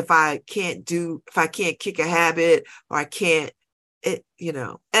if I can't kick a habit, or I can't, and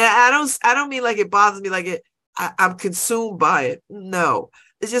I don't mean like it bothers me, like I'm consumed by it. No,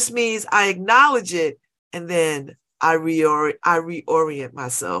 it just means I acknowledge it, and then I reorient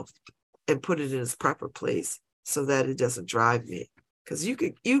myself and put it in its proper place so that it doesn't drive me. Because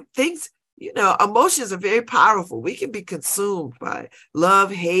emotions are very powerful. We can be consumed by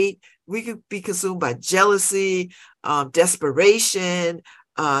love, hate. We could be consumed by jealousy, desperation,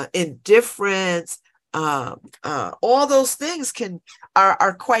 indifference. All those things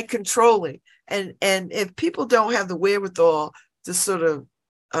are quite controlling. And if people don't have the wherewithal to sort of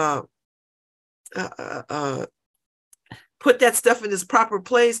put that stuff in its proper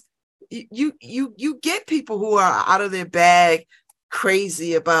place, you get people who are out of their bag,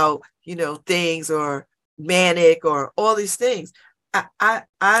 crazy about things, or manic, or all these things. I'm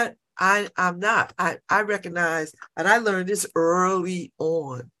not. I recognize, and I learned this early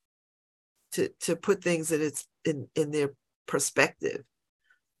on, to put things in their perspective.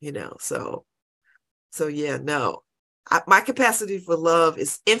 So yeah, no. My capacity for love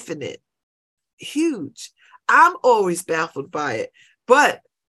is infinite, huge. I'm always baffled by it, but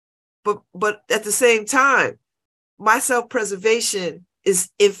at the same time, my self-preservation is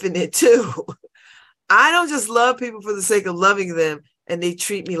infinite too. I don't just love people for the sake of loving them and they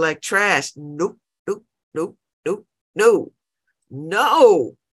treat me like trash. Nope, nope, nope, nope, no,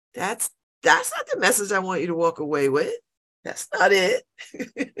 no. That's not the message I want you to walk away with. That's not it.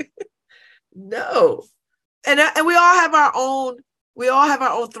 No. And we all have our own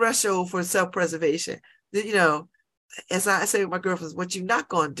threshold for self-preservation. As I say with my girlfriends, what you not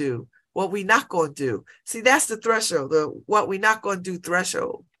going to do, what we not going to do. See, that's the threshold, the what we not going to do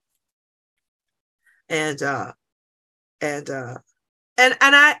threshold. And I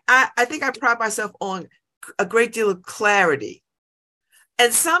think I pride myself on a great deal of clarity.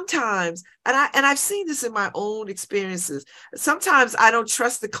 And sometimes, and I've seen this in my own experiences, sometimes I don't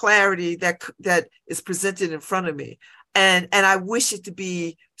trust the clarity that is presented in front of me. And I wish it to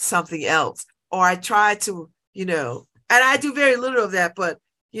be something else. Or I try to, and I do very little of that, but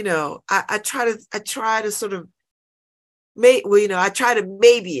I try to sort of I try to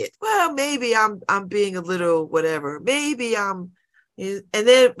maybe it. Well, maybe I'm being a little whatever. Maybe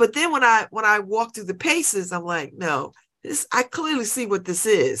but then when I walk through the paces, I'm like, no, I clearly see what this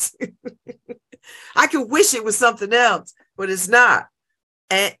is. I could wish it was something else, but it's not.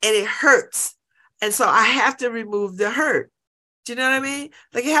 And it hurts. And so I have to remove the hurt. Do you know what I mean?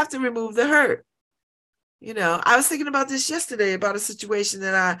 Like, you have to remove the hurt. I was thinking about this yesterday, about a situation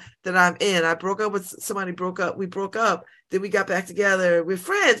that I'm in. I broke up with somebody, we broke up, then we got back together. We're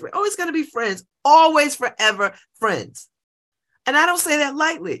friends. We're always going to be friends, always, forever friends. And I don't say that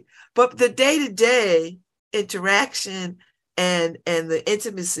lightly, but the day-to-day interaction and the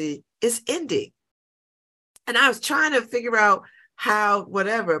intimacy is ending. And I was trying to figure out how,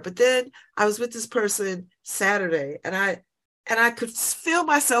 whatever, but then I was with this person Saturday, and I could feel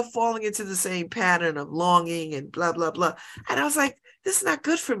myself falling into the same pattern of longing and blah, blah, blah. And I was like, this is not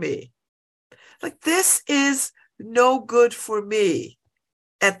good for me. Like, this is no good for me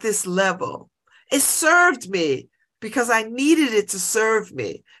at this level. It served me because I needed it to serve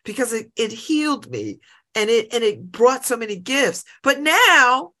me, because it healed me, and it brought so many gifts. But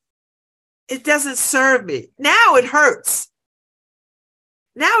now it doesn't serve me. Now it hurts.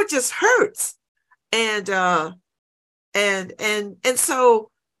 Now it just hurts. And so, when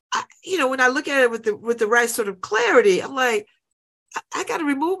I look at it with the right sort of clarity, I'm like, I got to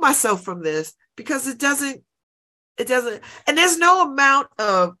remove myself from this, because it doesn't, and there's no amount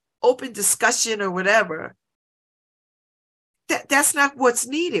of open discussion or whatever. That's not what's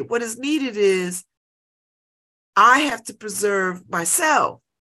needed. What is needed is I have to preserve myself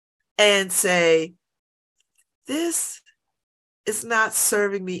and say, this is not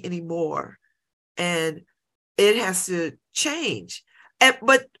serving me anymore. And it has to change.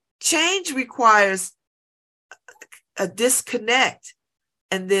 But change requires a disconnect,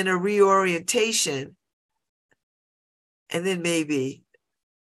 and then a reorientation, and then maybe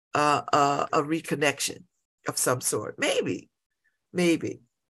a reconnection of some sort. Maybe.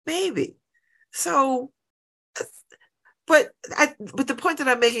 So, but the point that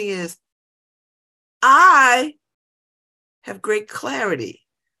I'm making is, I have great clarity.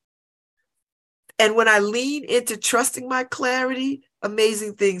 And when I lean into trusting my clarity,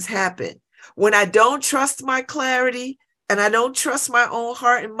 amazing things happen. When I don't trust my clarity, and I don't trust my own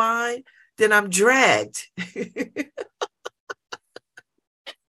heart and mind, then I'm dragged.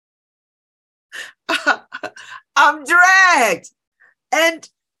 I'm dragged. And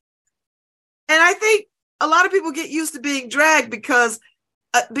I think a lot of people get used to being dragged because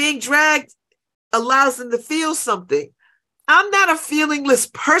being dragged allows them to feel something. I'm not a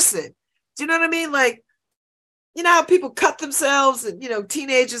feelingless person. Do you know what I mean? Like, you know how people cut themselves, and, you know,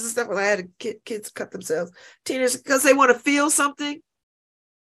 teenagers and stuff. Well, I had kids cut themselves, teenagers, because they want to feel something.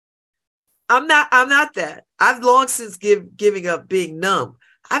 I'm not that. I've long since giving up being numb.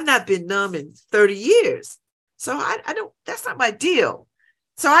 I've not been numb in 30 years. So I don't, that's not my deal.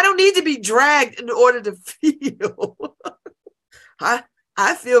 So I don't need to be dragged in order to feel.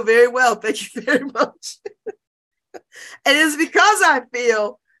 I feel very well. Thank you very much. And it's because I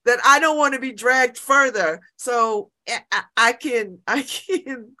feel that I don't want to be dragged further. So I can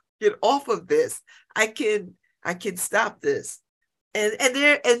get off of this. I can stop this. And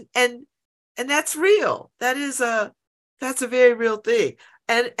that's real. That's a very real thing.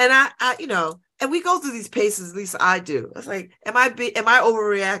 And I you know, and we go through these paces, at least I do. It's like, am I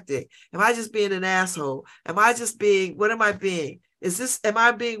overreacting? Am I just being an asshole? Am I just being, what am I being? Am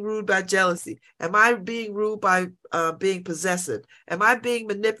I being ruled by jealousy? Am I being ruled by being possessive? Am I being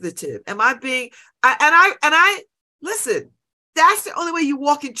manipulative? Am I being, listen, that's the only way you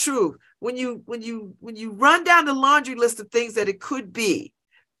walk in truth. When you run down the laundry list of things that it could be,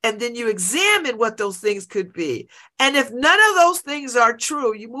 and then you examine what those things could be. And if none of those things are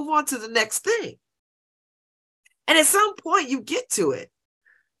true, you move on to the next thing. And at some point you get to it.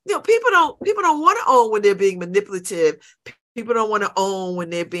 You know, people don't want to own when they're being manipulative. People don't want to own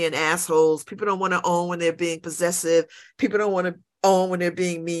when they're being assholes. People don't want to own when they're being possessive. People don't want to own when they're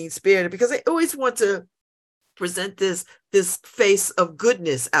being mean-spirited, because they always want to present this face of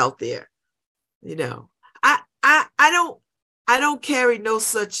goodness out there. You know, I don't carry no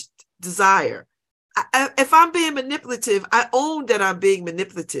such desire. If I'm being manipulative, I own that I'm being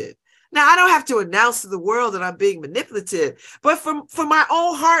manipulative. Now, I don't have to announce to the world that I'm being manipulative, but for my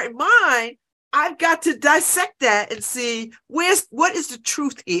own heart and mind, I've got to dissect that and see what is the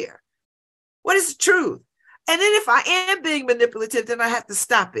truth here? What is the truth? And then if I am being manipulative, then I have to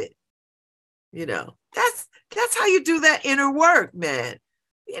stop it. You know, that's how you do that inner work, man.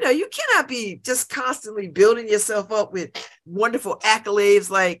 You know, you cannot be just constantly building yourself up with wonderful accolades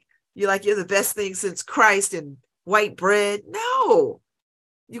like you're the best thing since Christ and white bread. No,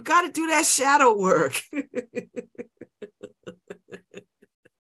 you got to do that shadow work.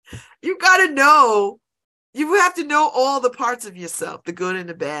 You got to know, you have to know all the parts of yourself, the good and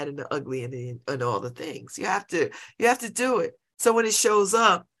the bad and the ugly and all the things. You have to do it. So when it shows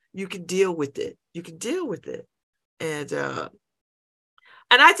up, you can deal with it. You can deal with it. And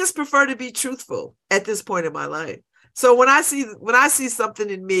I just prefer to be truthful at this point in my life. So when I see something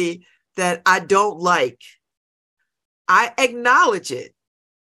in me that I don't like, I acknowledge it.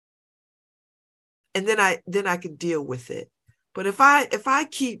 And then I can deal with it. But if I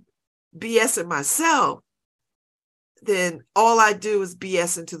keep BSing myself, then all I do is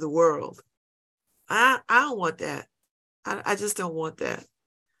BS into the world. I don't want that. I just don't want that.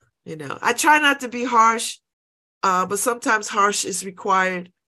 You know, I try not to be harsh. But sometimes harsh is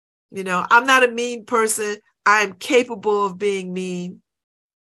required. You know, I'm not a mean person. I am capable of being mean.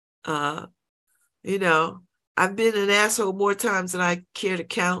 You know, I've been an asshole more times than I care to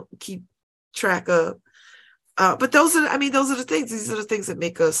count, keep track of. But those are the things. These are the things that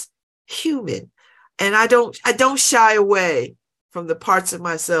make us human. And I don't shy away from the parts of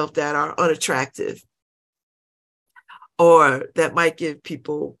myself that are unattractive or that might give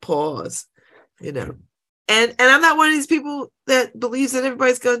people pause, you know. And I'm not one of these people that believes that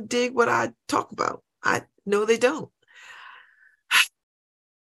everybody's going to dig what I talk about. I know they don't.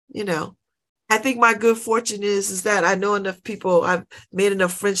 You know, I think my good fortune is that I know enough people, I've made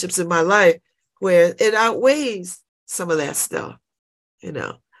enough friendships in my life where it outweighs some of that stuff. You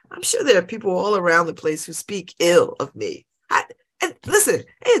know, I'm sure there are people all around the place who speak ill of me. And listen,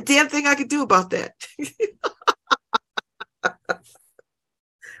 ain't a damn thing I could do about that.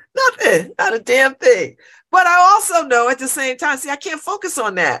 Nothing, not a damn thing. But I also know at the same time, see, I can't focus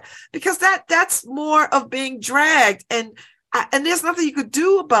on that because that's more of being dragged, and there's nothing you could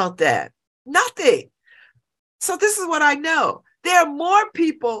do about that. Nothing. So this is what I know. There are more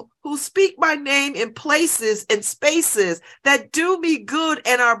people who speak my name in places and spaces that do me good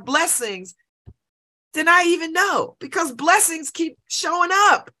and are blessings than I even know, because blessings keep showing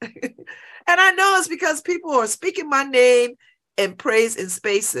up. And I know it's because people are speaking my name and praise in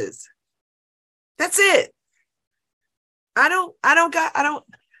spaces. That's it. And I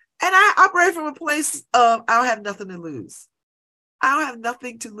operate from a place of, I don't have nothing to lose. I don't have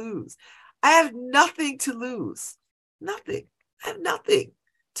nothing to lose. I have nothing to lose. Nothing. I have nothing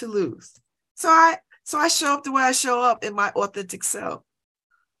to lose. So I show up the way I show up in my authentic self.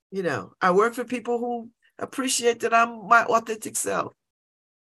 You know, I work for people who appreciate that I'm my authentic self.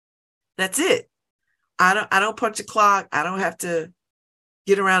 That's it. I don't punch a clock. I don't have to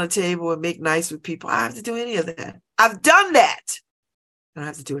get around a table and make nice with people. I don't have to do any of that. I've done that. I don't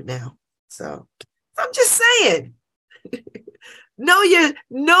have to do it now. So I'm just saying, know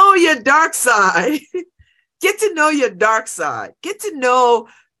your dark side. Get to know your dark side. Get to know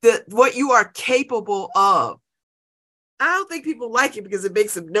what you are capable of. I don't think people like it because it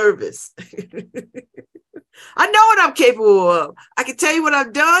makes them nervous. I know what I'm capable of. I can tell you what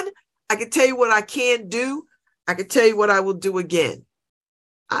I've done. I can tell you what I can do. I can tell you what I will do again.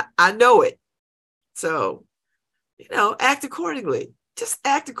 I know it. So, act accordingly. Just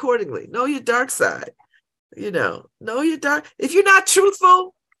act accordingly. Know your dark side. Know your dark. If you're not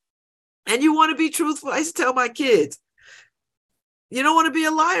truthful and you want to be truthful, I used to tell my kids, you don't want to be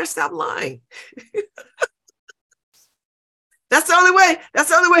a liar, stop lying. That's the only way. That's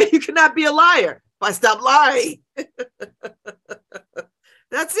the only way you cannot be a liar. If I stop lying.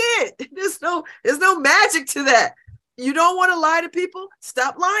 That's it. There's no magic to that. You don't want to lie to people?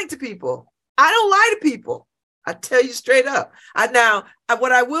 Stop lying to people. I don't lie to people. I tell you straight up.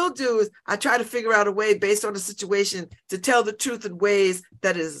 What I will do is I try to figure out a way based on the situation to tell the truth in ways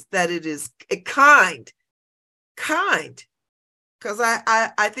that it is kind. Because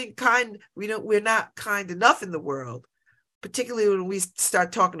I think we're not kind enough in the world, particularly when we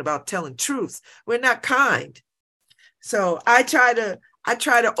start talking about telling truths. We're not kind. So I try to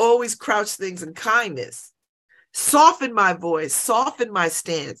always crouch things in kindness, soften my voice, soften my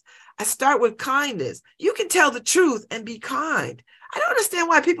stance. I start with kindness. You can tell the truth and be kind. I don't understand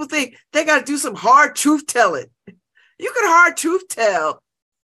why people think they got to do some hard truth telling. You can hard truth tell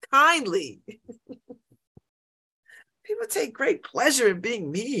kindly. People take great pleasure in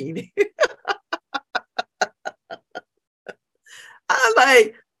being mean.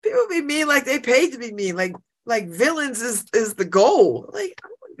 People be mean like they paid to be mean. Like villains is the goal. Like, I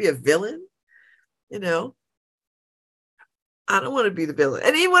don't want to be a villain, I don't want to be the villain.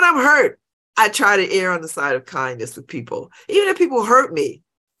 And even when I'm hurt, I try to err on the side of kindness with people. Even if people hurt me,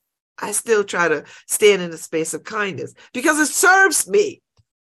 I still try to stand in the space of kindness because it serves me.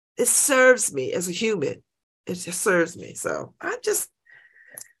 It serves me as a human. It just serves me. So I just,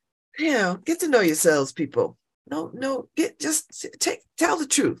 get to know yourselves, people. Tell the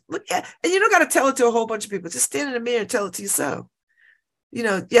truth. And you don't got to tell it to a whole bunch of people. Just stand in the mirror and tell it to yourself.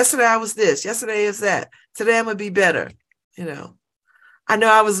 Yesterday I was this. Yesterday is that. Today I'm gonna be better. I know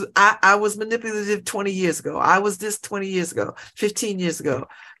I was manipulative 20 years ago. I was this 20 years ago, 15 years ago.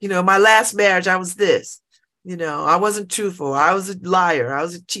 My last marriage, I was this. I wasn't truthful. I was a liar. I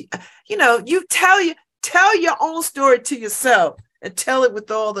was a cheat. You tell your own story to yourself and tell it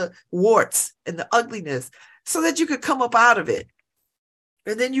with all the warts and the ugliness so that you could come up out of it.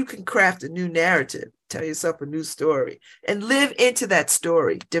 And then you can craft a new narrative, tell yourself a new story and live into that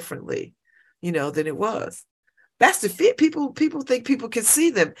story differently, than it was. That's the fear. People think people can see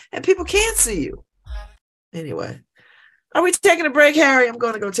them and people can't see you. Anyway, are we taking a break, Harry? I'm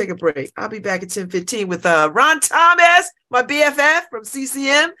going to go take a break. I'll be back at 10:15 with Ron Thomas, my BFF from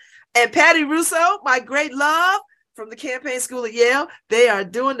CCM, and Patty Russo, my great love from the campaign school at Yale. They are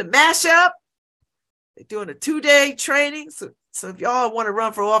doing the mashup. They're doing a 2-day training. So if y'all want to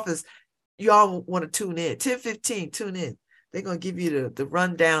run for office, y'all want to tune in. 10:15, tune in. They're going to give you the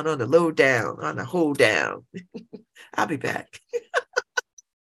rundown on the lowdown, on the hold down. I'll be back.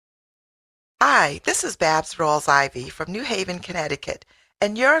 Hi, this is Babz Rawls-Ivy from New Haven, Connecticut,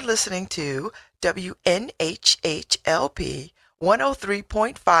 and you're listening to WNHHLP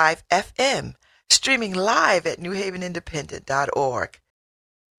 103.5 FM, streaming live at newhavenindependent.org.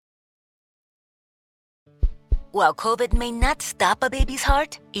 While COVID may not stop a baby's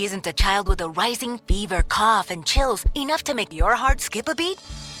heart, isn't a child with a rising fever, cough, and chills enough to make your heart skip a beat?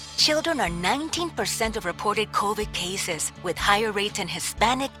 Children are 19% of reported COVID cases, with higher rates in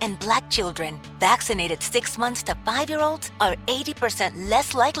Hispanic and Black children. Vaccinated 6 months to 5-year-olds are 80%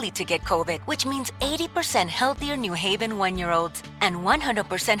 less likely to get COVID, which means 80% healthier New Haven 1-year-olds and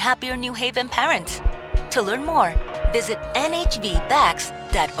 100% happier New Haven parents. To learn more, visit nhvvax.org.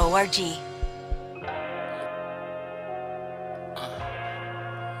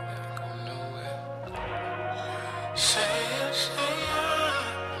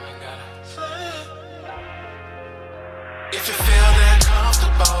 If you feel that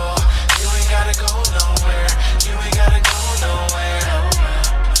comfortable, you ain't gotta go nowhere. You ain't gotta go nowhere.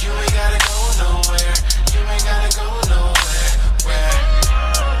 You ain't gotta go nowhere. You ain't gotta go nowhere. Where?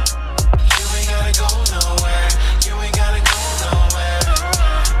 You ain't gotta go nowhere. You ain't gotta go nowhere.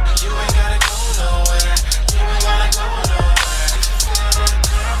 You ain't gotta go nowhere. You ain't gotta go nowhere. If you feel that comfortable.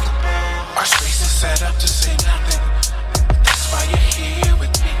 Our space is set up to say nothing. That's why you're here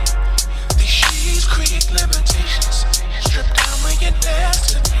with me.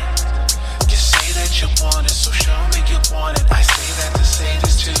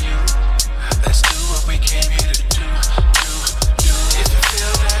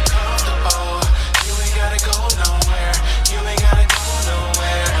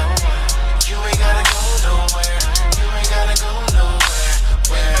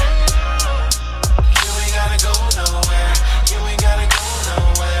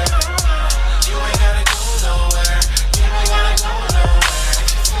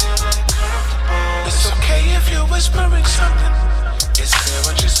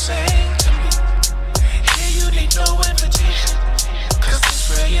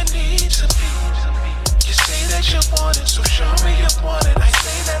 so show me you want it. I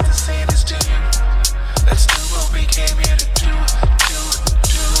say that to say this to you. Let's do what we came here to do.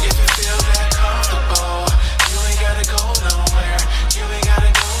 If you feel that comfortable, you ain't gotta go nowhere. You ain't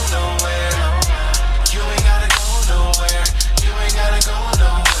gotta go nowhere. You ain't gotta go nowhere. You ain't gotta go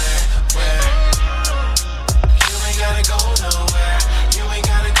nowhere. You ain't gotta go nowhere. You ain't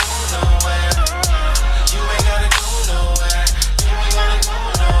gotta go nowhere. You ain't gotta go nowhere. You ain't gotta go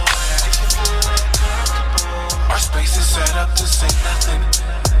nowhere. If you feel that comfortable, our space is set up to say nothing.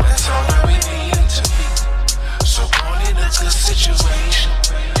 That's all that we need it to be. So born in a good situation.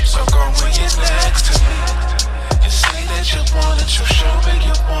 So go when you're next to me. You say that you want it, you show me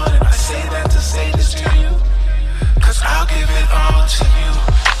you want it. I say that to say this to you. Cause I'll give it all to you.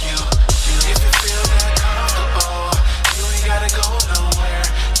 If you feel that comfortable, you ain't gotta go nowhere.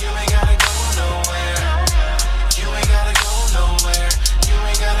 You ain't gotta go nowhere. You ain't gotta go nowhere. You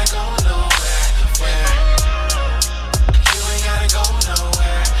ain't gotta go nowhere. You ain't gotta go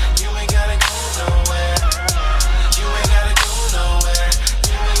nowhere. You ain't gotta go nowhere. You ain't gotta go nowhere.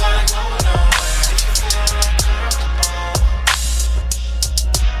 You ain't gotta go nowhere. If you feel that comfortable.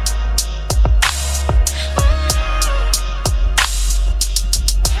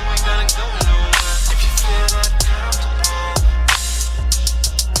 You ain't gotta go nowhere. If you feel that comfortable.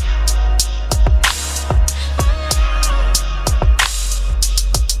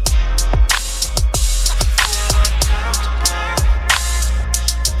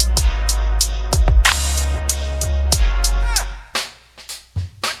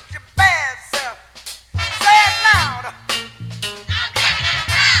 Put your bad self. Say it loud.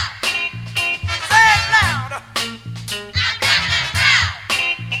 Say it loud.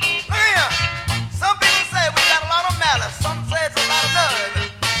 Look here. Some people say we got a lot of malice. Some say it's a lot of love.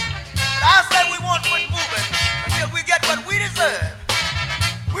 But I say we won't quit moving until we get what we deserve.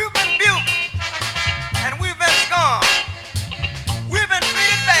 We've been buked and we've been scorned. We've been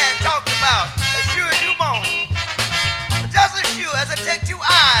treated bad, talked about, as sure as you born. But just as sure as it takes 2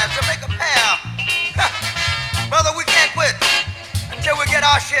 eyes to make a pair, brother, we can't quit until we get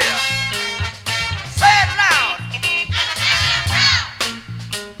our share. Say it loud.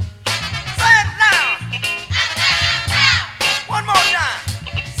 Say it loud. One more time.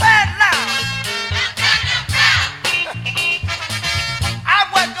 Say it loud. I've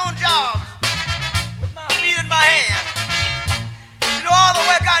worked on jobs with my feet in my hand. You know, all the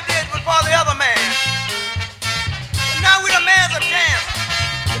work I did was for the other man. But now we demand a chance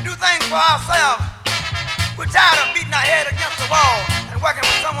to do things for ourselves. We're tired of beating our head against the wall and working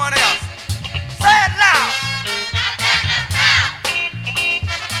with someone else. Say it loud.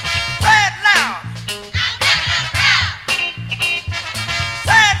 Say it loud.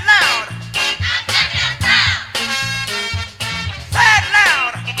 Say it loud. Say it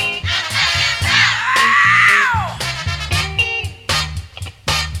loud. Ow!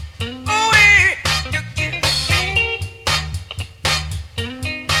 Ooh-wee, you get me.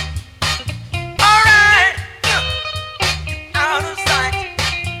 All right, out of sight.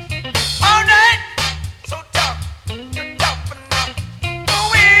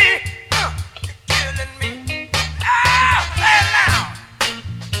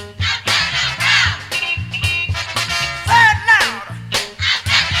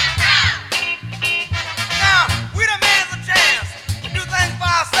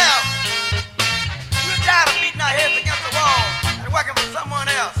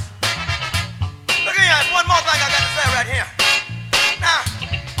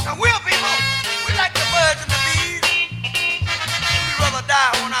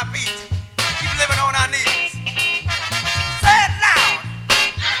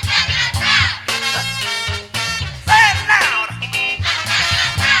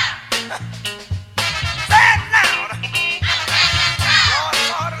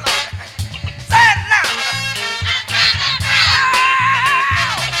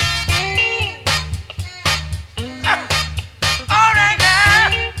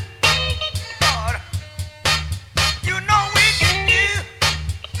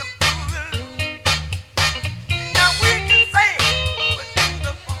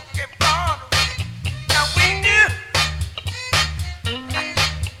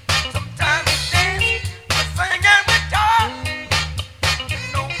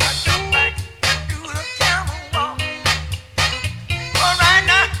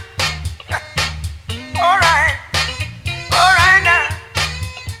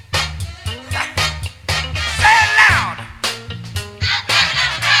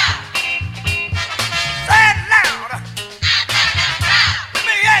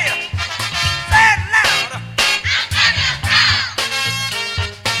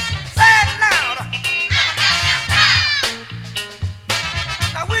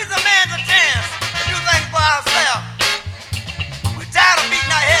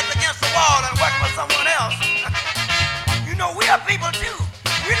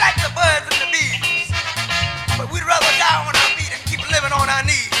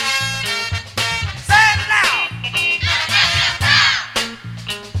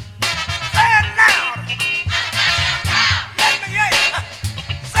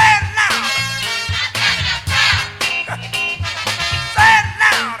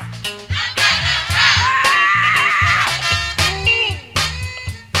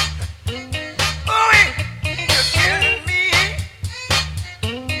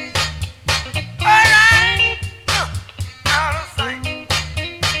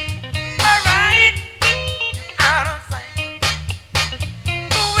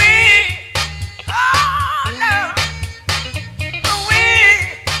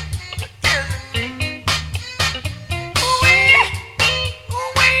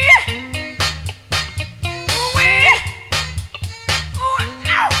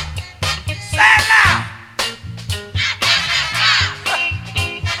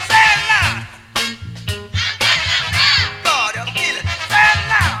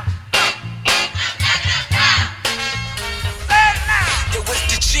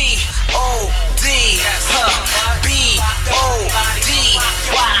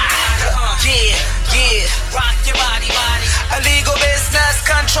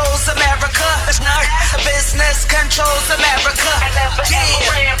 controls America. I never ever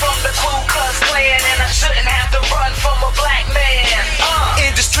ran from the Ku Klux Klan, and I shouldn't have to run from a black man.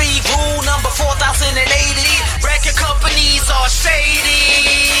 Industry rule number 4080. Record companies are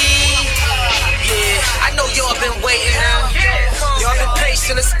shady. Yeah, I know y'all been waiting now. Y'all been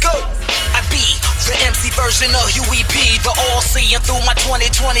patient, let's go. I be the MC version of Huey P, the all-seeing through my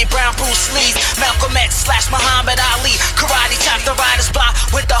 2020 brown Bruce Lee's, Malcolm X / Muhammad Ali, karate chop the rider's block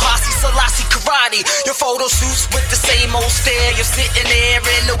with the Hasi Selassie karate. Your photo shoots with the same old stare. You're sitting there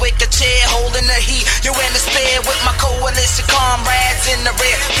in the wicker chair, holding the heat. You're in the spare with my coalition comrades in the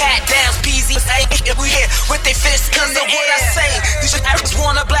rear. Pat downs, peasy, we here with their fists cause of what I say. These arrows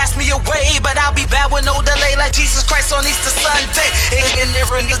wanna blast me away, but I'll be back with no delay like Jesus Christ on Easter Sunday. And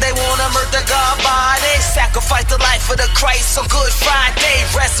they wanna murder God body, sacrifice the life of the Christ on Good Friday.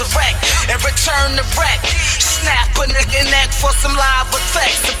 Resurrect and return the wreck. Snap a nigga neck for some live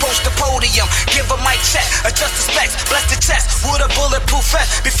effects. Approach the podium, give a mic check, adjust the specs, bless the chest with a bulletproof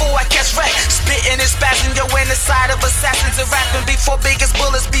vest before I catch wreck. Spitting and spazzing yo in the side of assassins and rapping before biggest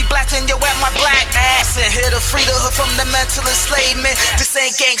bullets be blasting yo at my black ass and hit a free the hood from the mental enslavement. This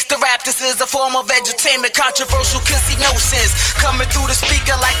ain't gangster rap, this is a form of entertainment. Controversial, can see no sense coming through the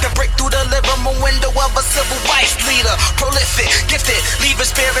speaker like a brick through the living room window of a civil rights leader. Prolific, gifted, leaving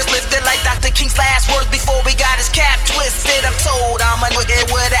spirits lifted like Dr. King's last words before we got his cap twisted. I'm told I'm a nigga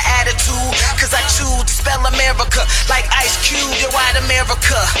with an attitude, cause I choose to spell America like Ice Cube, yo, white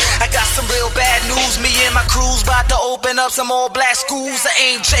America. I got some real bad news, me and my crew's about to open up some all black schools. I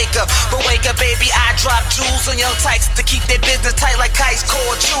ain't Jacob, but wake up baby, I drop jewels on young tykes to keep their business tight like Ice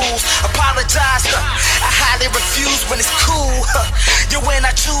Core jewels. Apologize, I highly refuse when it's cool. Yo, when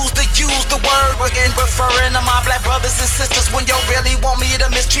I choose to use the word again, referring to my black brothers and sisters when you really want me to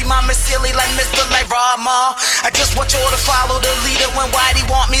mistreat my Miss Silly like Mr. like Rama. I just want y'all to follow the leader when Whitey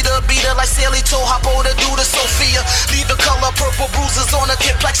want me to beat her like Sally told Hoppo to do to Sophia. Leave the color purple bruises on her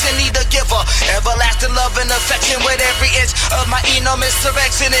complexion, need to give her everlasting love and affection with every inch of my enum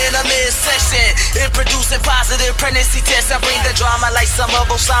insurrection in a midsection. In producing positive pregnancy tests, I bring the drama like some of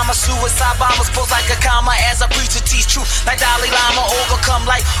Osama. Suicide bombers pose like a comma as I preach and teach truth like Dalai Lama. Overcome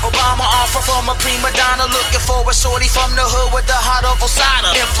like Obama, offer from a prima donna. Looking for a shorty from the hood with the heart of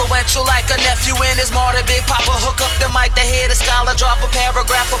Osada. Influential like a nephew in his martyr. Big Papa hook up the mic to hear the scholar drop a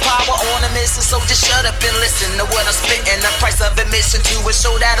paragraph of power on a mission. So just shut up and listen to what I'm spitting. The price of admission to a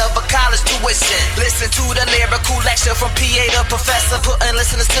show that of a college tuition. Listen to the lyrical lecture from PA to professor. Putting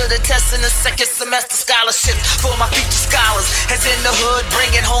listeners to the test in the second semester. Scholarships for my future scholars. As in the hood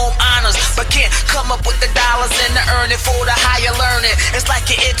bringing home honors, but can't come up with the dollars and the earning for the higher learning. It's like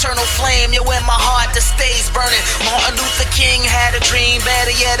an eternal flame, yo, in my heart that stays burning. Martin Luther King had a dream,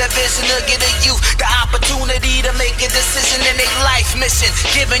 better yet a vision to get a youth the opportunity to make a decision in their life mission.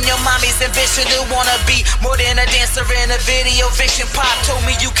 Giving your mommy's ambition to wanna be more than a dancer in a video. Vision Pop told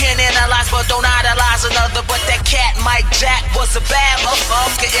me you can analyze but don't idolize another. But that cat Mike Jack was a bad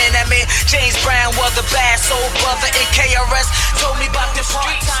motherfucker enemy. James Brown was a bad soul brother. And KRS told me about the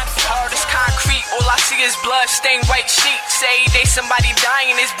part-time hard as concrete. All I see is blood stained white sheets. Say they somebody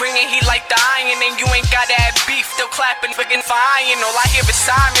dying is bringing heat like the iron. And you ain't got that beef, still clapping friggin' fire. All I hear is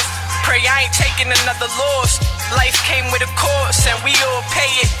sirens. Pray I ain't taking another loss. Life came with a course and we all pay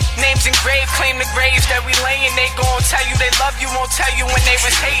it. Names engraved, claim the graves that we laying. They gon' tell you they love you, won't tell you when they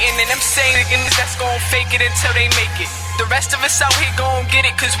was hating. And them saying niggas that's gon' fake it until they make it. The rest of us out here gon' get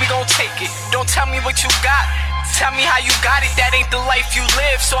it cause we gon' take it. Don't tell me what you got, tell me how you got it. That ain't the life you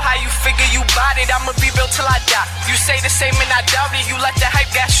live, so how you figure you bought it. I'ma be real till I die. You say the same and I doubt it. You let the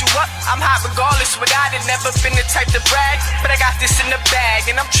hype gas you up. I'm hot regardless without it. Never been the type to brag, but I got this in the bag.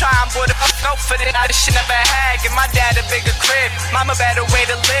 And I'm trying, boy, to go for it. I this shit never had. Give my dad a bigger crib, mama better way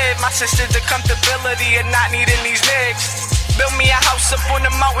to live. My sister the comfortability of not needing these niggas. Build me a house up on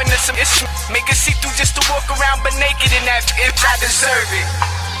the mountain and some issues. Make it see through just to walk around but naked in that if I deserve it.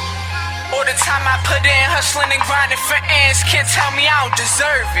 All the time I put in hustling and grinding for ends, can't tell me I don't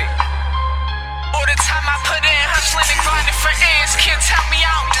deserve it. All the time I put in hustling and grinding for ends, can't tell me I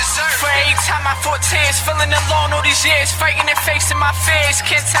don't deserve it. For every time I fought tears, feeling alone all these years, fighting and facing my fears,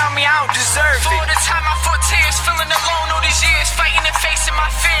 can't tell me I don't deserve it. For all the time I fought tears, feeling alone all these years, fighting and facing my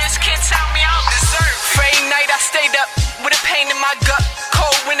fears, can't tell me I don't deserve it. For every night I stayed up with a pain in my gut,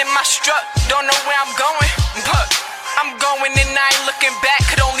 cold wind in my strut, don't know where I'm going, but I'm going and I ain't looking back.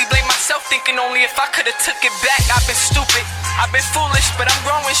 Could only blame myself, thinking only if I could've took it back. I've been stupid, I've been foolish, but I'm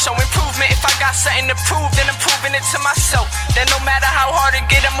growing, show improvement. If I got something to prove, then I'm proving it to myself. That no matter how hard started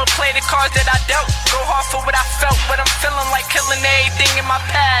get, I'ma play the cards that I dealt. Go hard for what I felt, but I'm feeling like killing everything in my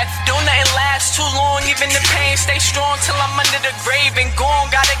path. Don't nothing last too long, even the pain stay strong till I'm under the grave and gone.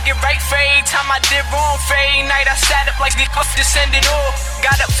 Gotta get right for every time I did wrong. For every night I sat up like the cuff descended all.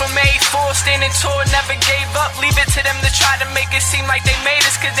 Got up from A4, standing tall, never gave up. Leave it to them to try to make it seem like they made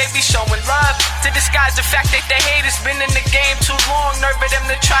us, cause they be showing love to disguise the fact that they hate us. Been in the game too long, nerve of them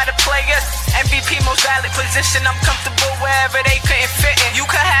to try to play us. MVP most valid position, I'm comfortable wherever they couldn't fit in. You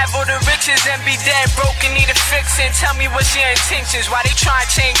could have all the riches and be dead broke and need a fixin'. Tell me what's your intentions, why they try to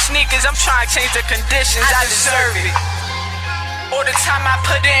change sneakers? I'm trying to change the conditions, I deserve it. All the time I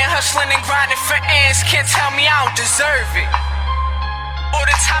put in, hustling and grinding for ends, can't tell me I don't deserve it. All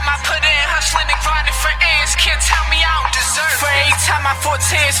the time I put in, hustling and grinding for ends, can't tell me I don't deserve it. For every time I fought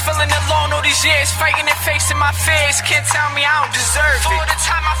tears, feeling alone all these years, fighting and facing my fears, can't tell me I don't deserve it. For all the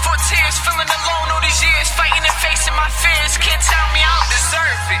time I fought tears, feeling alone all these years, fighting and facing my fears, can't tell me I don't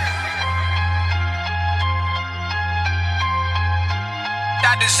deserve it.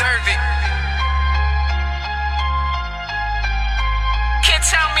 I deserve it. Can't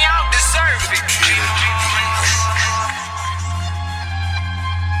tell me I don't deserve it.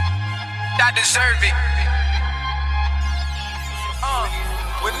 I deserve it.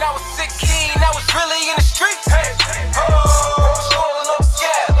 When I was 16, I was really in the streets. Hey,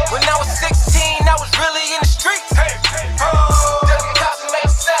 when I was 16, I was really in the streets. Hey, ducking cops and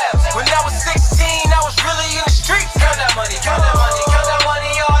making stabs. When I was 16, I was really in the streets. Count that money, count that money, count that money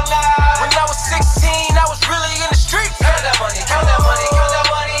all night. When I was 16, I was really in the streets. Count that money, count that money, count that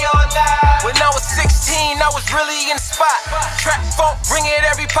money all night. When I was 16, I was really in the spot. Trap funk, ring it,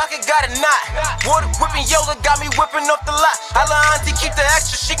 every pocket got a knot. Water whipping Yola got me whipping off the lot. Holla auntie, keep the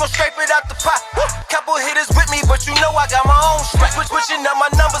extra, she gon' scrape it out the pot. Couple hitters with me, but you know I got my own strap. Switching up my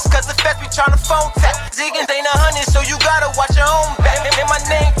numbers, cause the feds be tryna phone tap. Ziggins ain't 100, so you gotta watch your own back. And my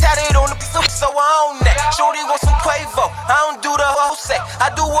name tatted on the piece, so I own that. Shorty want some Quavo, I don't do the whole say.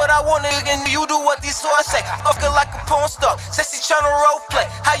 I do what I want, and you do what these hoes say. Fuckin' like a porn star, sexy tryna role play.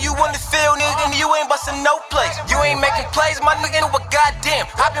 How you wanna feel, nigga, and you ain't bustin' no plays. You ain't making plays, my nigga, but goddamn,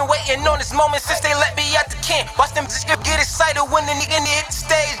 I've been waiting on this moment since they let me out the camp. Watch them just get excited when the nigga hit the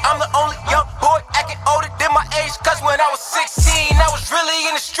stage. I'm the only young boy acting older than my age, cause when I was 16, I was really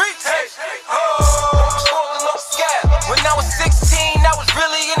in the streets. When I was 16, I was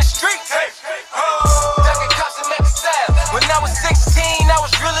really in the streets. Ducking cops and making stabs. When I was 16, I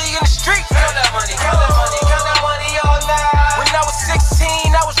was really in the streets. Count that money, count that money, count that money all night. When I was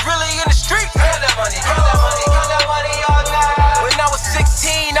 16, I was really in the streets. Count that money, count that money, count that money all night. When I was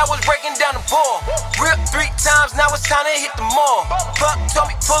 16, I was breaking down the ball. Real 3 times, now it's time to hit the mall. Buck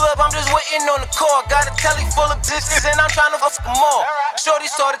told me pull up, I'm just waiting on the call. Got a telly full of distance and I'm trying to fuck them all. Shorty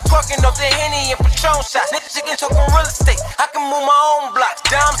started twerking off the Henny and Patron shots. Niggas chicken talking real estate, I can move my own blocks.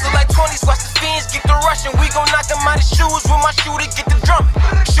 Dimes look like 20s, watch the fiends get the rushing. We gon' knock them out of shoes with my shooter, get the drumming.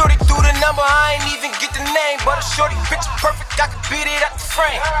 Shorty threw the number, I ain't even get the name. But a shorty picture perfect, I can beat it out the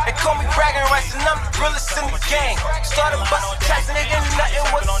frame. They call me bragging rights and I'm the realest in the game. Started busting tracks and nigga, nothing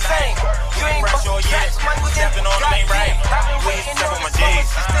was the same. You ain't busting tracks, my nigga, stepping on them ain't right. Please step on my G's.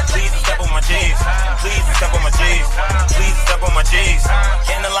 Please step on my G's. Please step on my G's. Please step on my G's.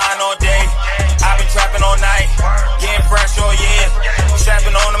 In the line all day. I've been trapping all night. Getting fresh all year.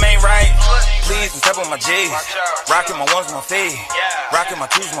 Strapping on them ain't right. Please step on my G's. Rocking my ones with my fade. Rocking my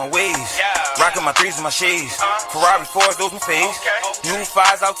twos with my waves. Rocking my threes with my shades. Ferrari 4s, those my fades. New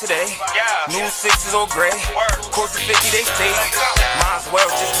 5s out today. New 6s all gray. Close to 50 they stay. Might as well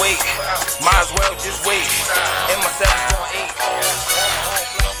just wait. Might as well just wait. In my 7.8.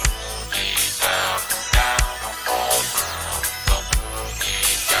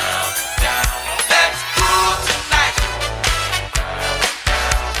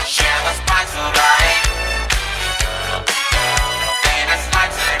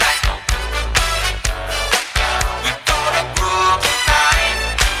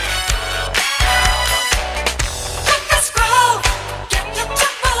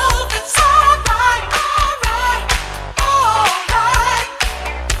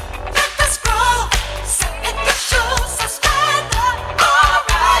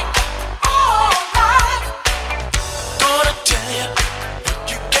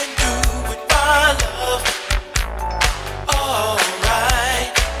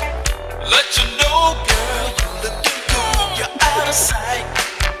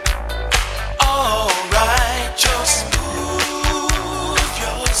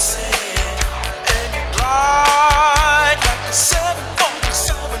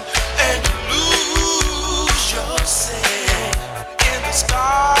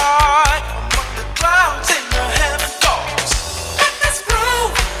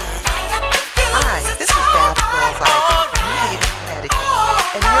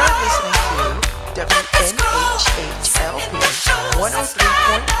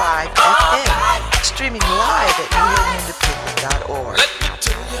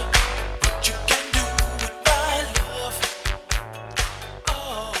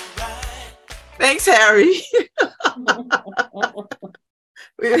 Thanks, Harry.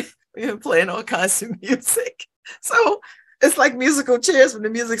 We've been playing all kinds of music. So it's like musical chairs when the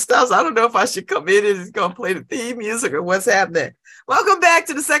music stops. I don't know if I should come in and it's going to play the theme music or what's happening. Welcome back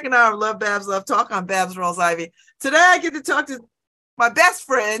to the second hour of Love Babz, Love Talk. I'm Babz Rawls-Ivy. Today I get to talk to my best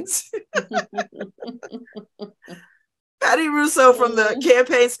friends. Patty Russo from the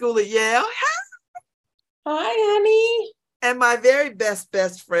campaign school at Yale. Hi, honey. And my very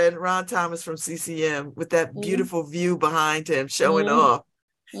best friend, Ron Thomas from CCM, with that beautiful view behind him showing off.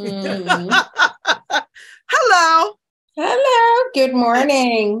 Hello. Hello. Good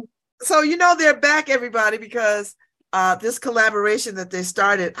morning. So, they're back, everybody, because this collaboration that they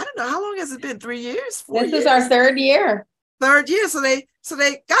started, I don't know, how long has it been? 3 years? 4 years? This is our third year. Third year. So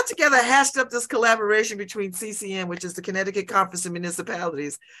they got together, hashed up this collaboration between CCM, which is the Connecticut Conference of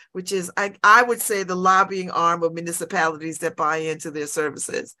Municipalities, which is, I would say, the lobbying arm of municipalities that buy into their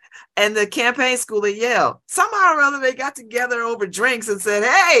services, and the campaign school at Yale. Somehow or other, they got together over drinks and said,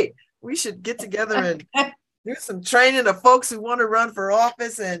 hey, we should get together and do some training of folks who want to run for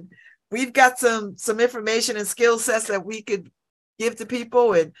office. And we've got some information and skill sets that we could give to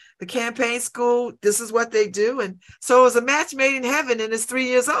people, and the campaign school, this is what they do. And so it was a match made in heaven, and it's 3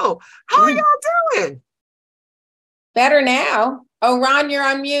 years old. How are y'all doing? Better now. Oh, Ron, you're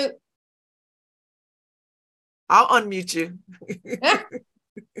on mute. I'll unmute you.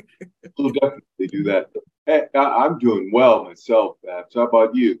 We'll definitely do that. Hey, I'm doing well myself, Babz. How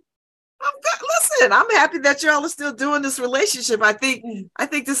about you? I'm good. Listen, I'm happy that y'all are still doing this relationship. I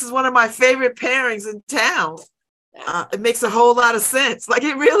think this is one of my favorite pairings in town. It makes a whole lot of sense. Like,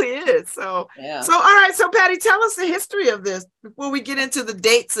 it really is. So, Yeah. So all right. So Patty, tell us the history of this before we get into the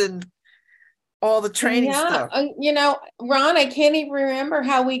dates and all the training stuff. Ron, I can't even remember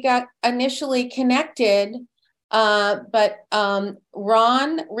how we got initially connected. But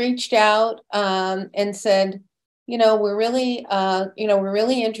Ron reached out and said, we're really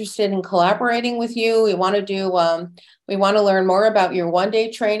interested in collaborating with you. We want to learn more about your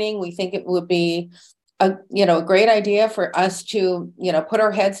one-day training. We think it would be a great idea for us to, put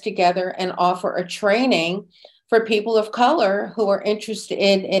our heads together and offer a training for people of color who are interested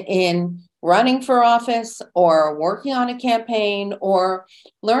in running for office or working on a campaign or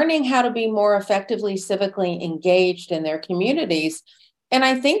learning how to be more effectively civically engaged in their communities. And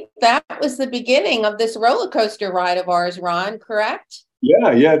I think that was the beginning of this roller coaster ride of ours, Ron, correct?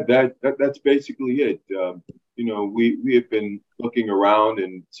 Yeah, that's basically it. We have been looking around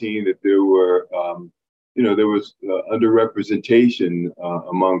and seeing that there were, there was underrepresentation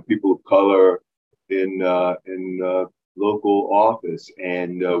among people of color in local office,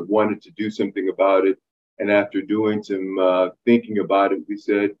 and wanted to do something about it. And after doing some thinking about it, we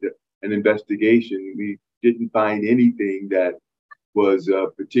said an investigation. We didn't find anything that was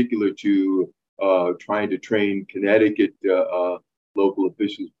particular to trying to train Connecticut local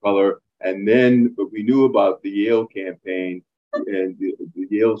officials of color. And then, but we knew about the Yale campaign and the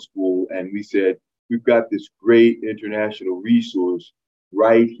Yale school, and we said, we've got this great international resource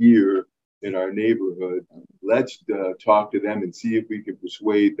right here in our neighborhood. Let's talk to them and see if we can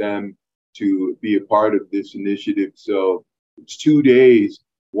persuade them to be a part of this initiative. So it's 2 days.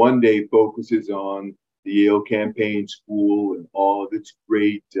 One day focuses on the Yale Campaign School and all of its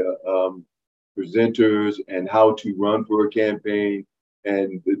great presenters and how to run for a campaign,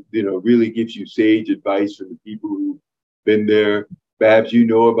 and really gives you sage advice from the people who've been there. Babz, you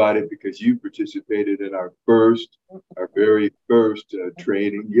know about it because you participated in our very first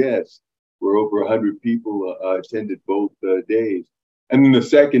training. Yes, where over 100 people attended both days. And then the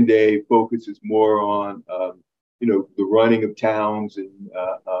second day focuses more on the running of towns and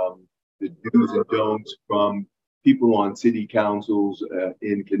the do's and don'ts from people on city councils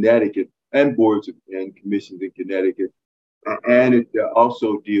in Connecticut and boards and commissions in Connecticut. And it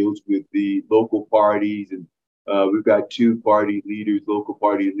also deals with the local parties. And we've got 2 local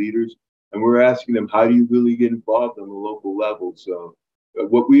party leaders, and we're asking them, how do you really get involved on the local level? So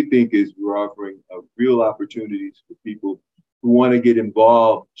what we think is we're offering real opportunities for people who want to get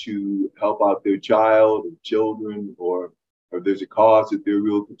involved to help out their child or children, or there's a cause that they're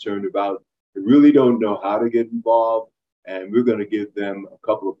real concerned about. They really don't know how to get involved, and we're going to give them a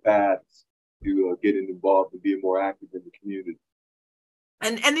couple of paths to get involved and be more active in the community.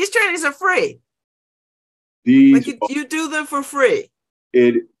 And these trainings are free. These you do them for free.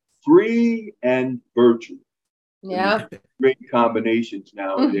 It free and virtual. Yeah. Great combinations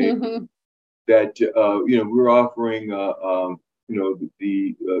nowadays. That we're offering the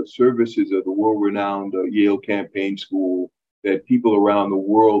services of the world-renowned Yale Campaign School that people around the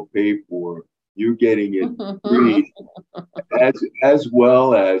world pay for. You're getting it free, as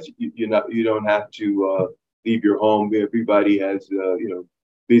well as you don't have to leave your home. Everybody has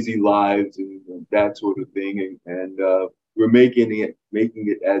busy lives and that sort of thing, and we're making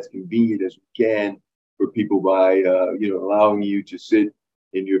it as convenient as we can for people by allowing you to sit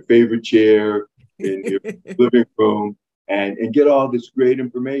in your favorite chair in your living room and get all this great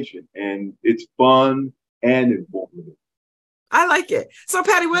information, and it's fun and informative. I like it. So,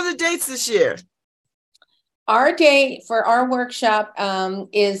 Patty, what are the dates this year? Our date for our workshop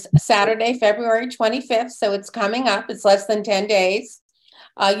is Saturday, February 25th. So it's coming up. It's less than 10 days.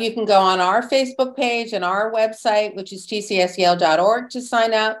 You can go on our Facebook page and our website, which is tcsyale.org, to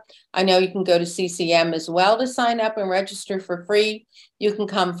sign up. I know you can go to CCM as well to sign up and register for free. You can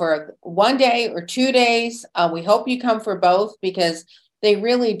come for 1 day or 2 days. We hope you come for both because they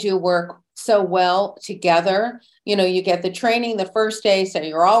really do work so well together. You get the training the first day, so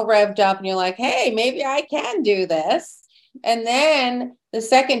you're all revved up and you're like, hey, maybe I can do this. And then the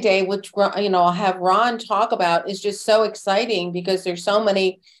second day, which I'll have Ron talk about, is just so exciting because there's so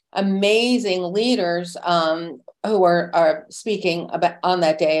many amazing leaders who are speaking about on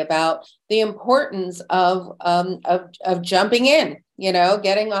that day about the importance of jumping in,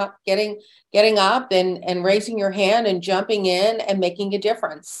 getting up and raising your hand and jumping in and making a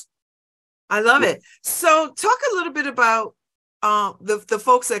difference. I love it. So talk a little bit about the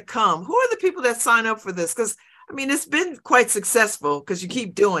folks that come. Who are the people that sign up for this? Because, it's been quite successful because you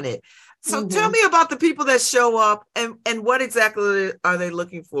keep doing it. So tell me about the people that show up and what exactly are they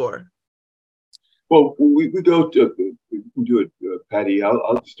looking for? Well, we go to, we can do it, Patty.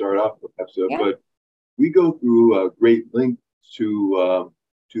 I'll start off perhaps, but we go through great lengths to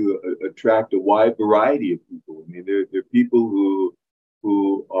attract a wide variety of people. There are people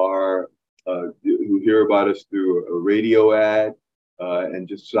who are who hear about us through a radio ad and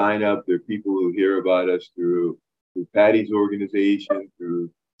just sign up. There are people who hear about us through Patty's organization,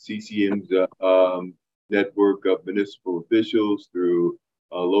 through CCM's network of municipal officials, through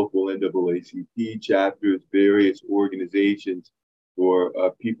local NAACP chapters, various organizations for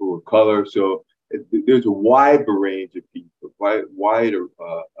people of color. So there's a wide range of people, wide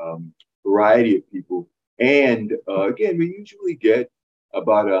variety of people. And again, we usually get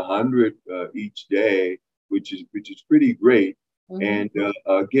about 100 each day, which is pretty great. And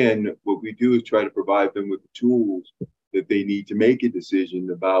again, what we do is try to provide them with the tools that they need to make a decision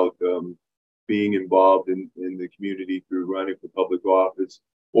about being involved in the community through running for public office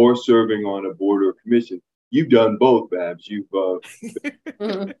or serving on a board or commission. You've done both, Babz. You've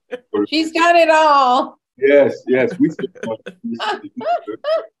She's got it all. Yes, we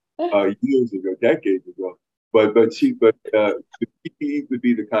years ago, decades ago. But she would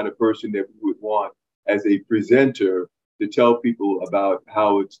be the kind of person that we would want as a presenter to tell people about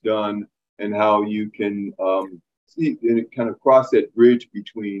how it's done and how you can see and kind of cross that bridge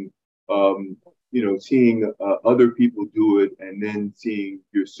between seeing other people do it and then seeing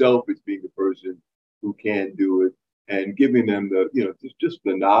yourself as being the person who can do it, and giving them the just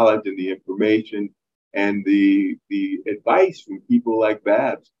the knowledge and the information and the advice from people like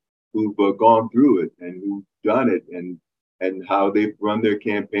Babz who've gone through it and who've done it, and how they've run their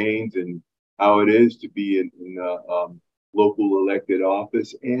campaigns and how it is to be in local elected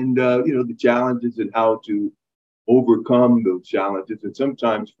office, and the challenges and how to overcome those challenges. And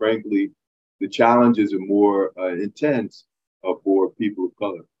sometimes, frankly, the challenges are more intense for people of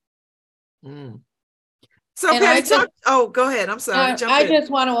color. So, Patty, go ahead. I'm sorry. I just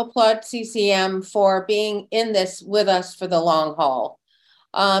want to applaud CCM for being in this with us for the long haul.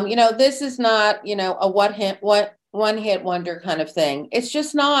 This is not, a one hit wonder kind of thing. It's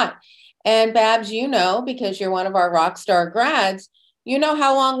just not. And Babz, because you're one of our rock star grads, you know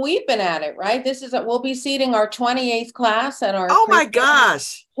how long we've been at it, right? We'll be seating our 28th class at our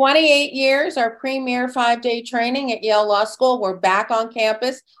 28 years, our premier 5-day training at Yale Law School. We're back on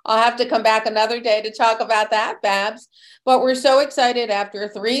campus. I'll have to come back another day to talk about that, Babz. But we're so excited after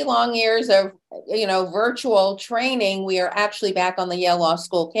 3 long years of, virtual training. We are actually back on the Yale Law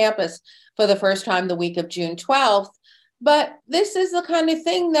School campus for the first time the week of June 12th. But this is the kind of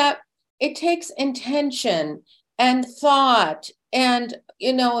thing that it takes intention and thought and,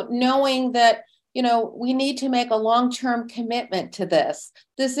 knowing that, we need to make a long-term commitment to this.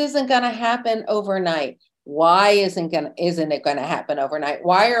 This isn't going to happen overnight. Why isn't it going to happen overnight?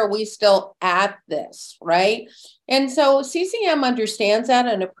 Why are we still at this, right? And so CCM understands that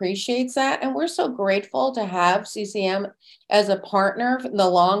and appreciates that. And we're so grateful to have CCM as a partner in the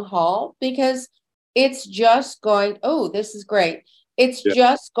long haul, because it's just this is great. It's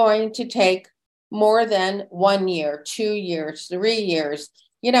just going to take more than 1 year, 2 years, 3 years.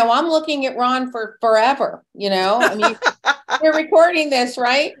 I'm looking at Ron for forever, I mean, we're recording this,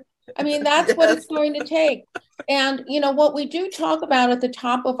 right? I mean, that's what it's going to take. And, what we do talk about at the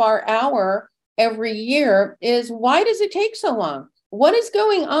top of our hour every year is, why does it take so long? What is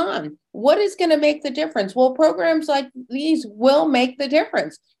going on? What is going to make the difference? Well, programs like these will make the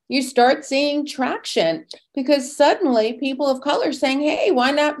difference. You start seeing traction because suddenly people of color saying, hey,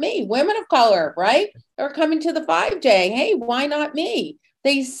 why not me? Women of color, right? Are coming to the 5-day. Hey, why not me?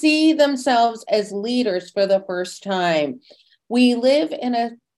 They see themselves as leaders for the first time. We live in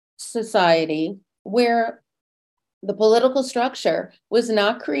a society where the political structure was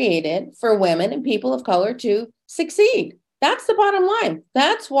not created for women and people of color to succeed. That's the bottom line.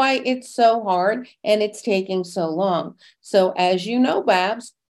 That's why it's so hard and it's taking so long. So as you know,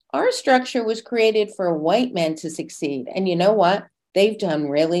 Babz, our structure was created for white men to succeed. And you know what? They've done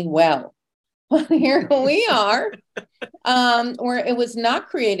really well. But here we are, where it was not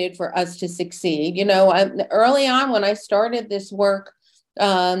created for us to succeed. Early on when I started this work,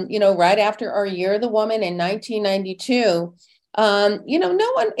 right after our Year of the Woman in 1992,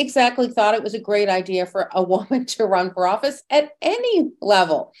 no one exactly thought it was a great idea for a woman to run for office at any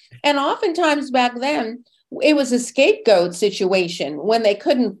level. And oftentimes back then, it was a scapegoat situation when they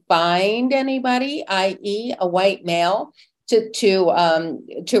couldn't find anybody, i.e. a white male,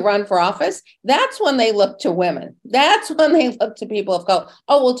 to run for office. That's when they look to women. That's when they look to people of color.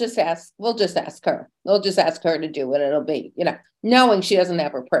 Oh, we'll just ask her. We'll just ask her to do what it'll be, knowing she doesn't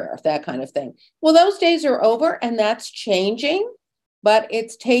have a prayer, that kind of thing. Well, those days are over and that's changing, but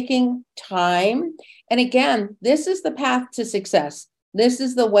it's taking time. And again, this is the path to success. This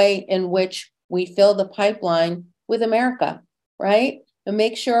is the way in which we fill the pipeline with America, right? And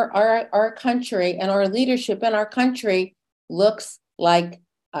make sure our country and our leadership in our country looks like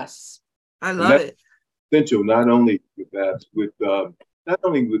us. I love it. Essential, not only with that, not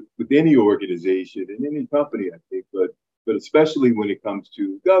only with any organization and any company, I think, but especially when it comes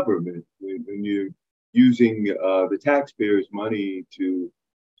to government, when you're using the taxpayers' money to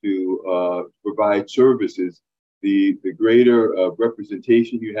provide services, the greater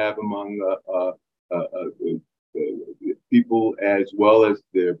representation you have among people, as well as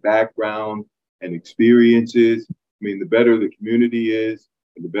their background and experiences. I mean, the better the community is,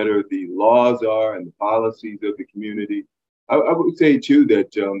 and the better the laws are and the policies of the community. I would say, too,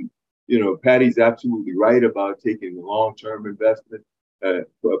 that, Patty's absolutely right about taking the long-term investment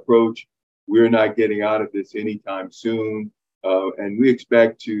approach. We're not getting out of this anytime soon. And we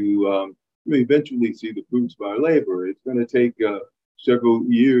expect to eventually see the fruits of our labor. It's going to take several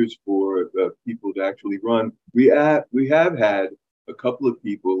years for people to actually run. We have had a couple of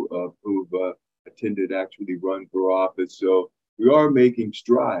people who've attended actually run for office. So we are making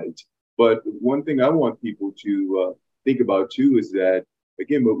strides. But one thing I want people to think about too is that,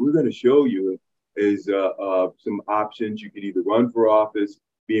 again, what we're going to show you is some options. You can either run for office,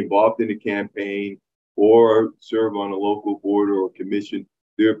 be involved in a campaign, or serve on a local board or commission.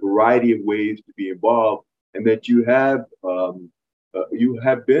 There are a variety of ways to be involved, and that you have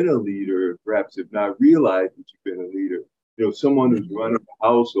been a leader, perhaps have not realized that you've been a leader. Someone who's running a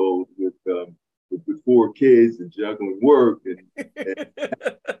household with 4 kids and juggling work, and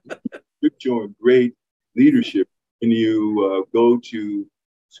you're showing great leadership. When you go to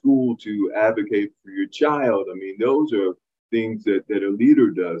school to advocate for your child, I mean, those are things that a leader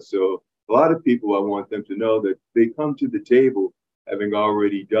does. So a lot of people, I want them to know that they come to the table having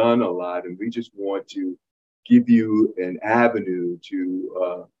already done a lot, and we just want to give you an avenue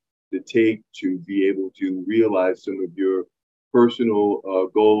to take to be able to realize some of your personal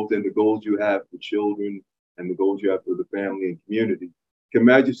goals and the goals you have for children and the goals you have for the family and community. Can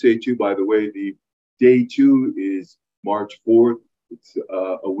I just say too, by the way, the day 2 is March 4th. It's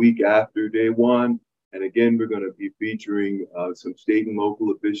a week after day 1. And again, we're going to be featuring some state and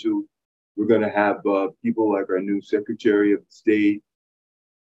local officials. We're going to have people like our new Secretary of State,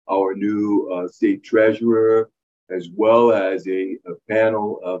 our new state treasurer, as well as a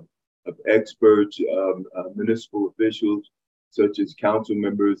panel of experts, municipal officials, such as council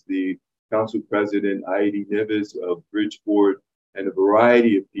members, the council president, Heidi Nivis of Bridgeport, and a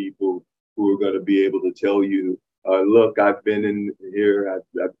variety of people who are going to be able to tell you, look, I've been in here,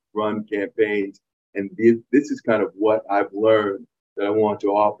 I've run campaigns, and this is kind of what I've learned that I want to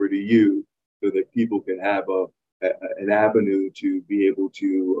offer to you, so that people can have an avenue to be able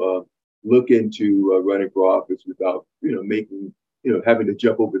to look into running for office without, having to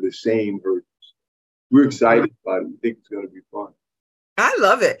jump over the same hurdles. We're excited about it. We think it's going to be fun. I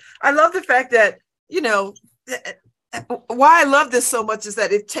love it. I love the fact that, Why I love this so much is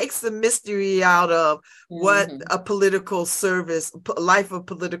that it takes the mystery out of what Mhm. a political service, life of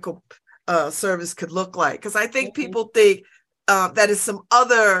political service could look like. Because I think people think that is some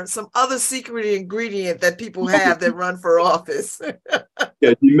other secret ingredient that people have that run for office.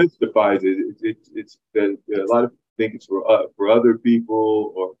 Yeah, demystifies it. It's that a lot of people think it's for other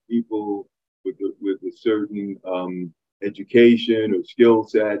people or people with a certain education or skill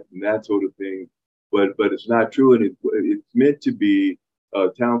set and that sort of thing. But it's not true, and it's meant to be.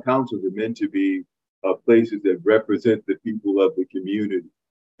 Town councils are meant to be places that represent the people of the community,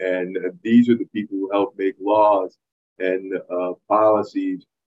 and these are the people who help make laws and policies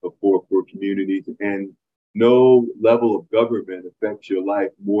for communities. And no level of government affects your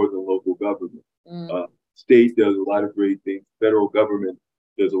life more than local government. Mm. State does a lot of great things. Federal government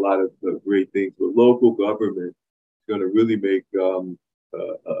does a lot of great things, but local government is going to really make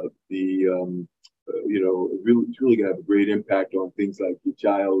it's really going to have a great impact on things like your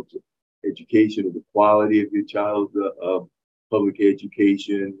child's education or the quality of your child's public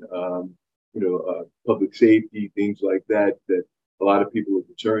education, public safety, things like that, that a lot of people are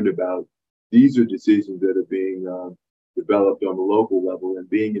concerned about. These are decisions that are being developed on the local level, and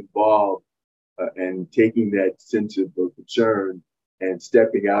being involved and taking that sense of concern and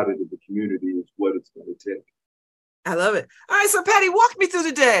stepping out into the community is what it's going to take. I love it. All right, so Patty, walk me through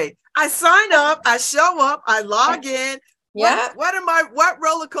the day. I sign up, I show up, I log in. Yeah. What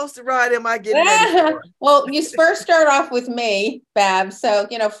roller coaster ride am I getting ready for? Well, you first start off with me, Babz. So,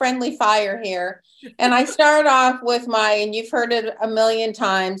 friendly fire here. And I start off with and you've heard it a million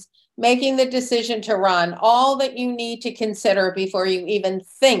times, making the decision to run. All that you need to consider before you even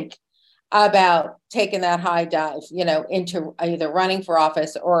think about taking that high dive, into either running for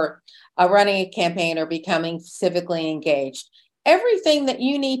office or running a campaign or becoming civically engaged. Everything that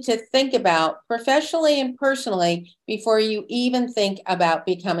you need to think about professionally and personally before you even think about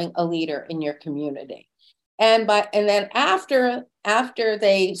becoming a leader in your community. And then after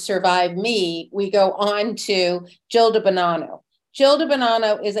they survive me, we go on to Jill DeBonanno. Jill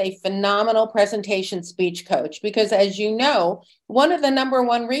DeBonanno is a phenomenal presentation speech coach because, as you know, one of the number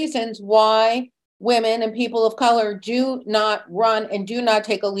one reasons why women and people of color do not run and do not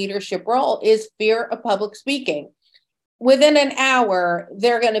take a leadership role is fear of public speaking. Within an hour,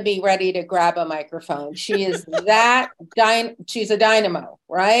 they're going to be ready to grab a microphone. She is she's a dynamo,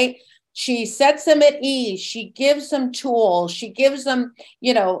 right? She sets them at ease. She gives them tools. She gives them,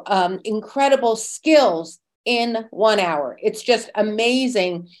 incredible skills in 1 hour. It's just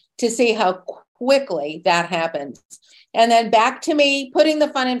amazing to see how quickly that happens. And then back to me, putting the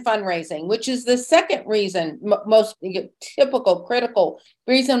fun in fundraising, which is the second reason, most typical, critical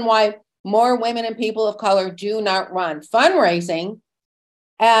reason why more women and people of color do not run. Fundraising.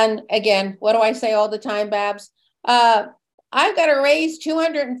 And again, what do I say all the time, Babz? I've got to raise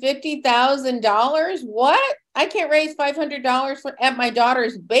 $250,000. What? I can't raise $500 at my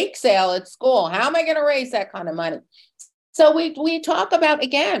daughter's bake sale at school. How am I going to raise that kind of money? So we talk about,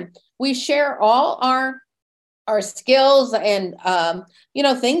 again, we share all our skills and,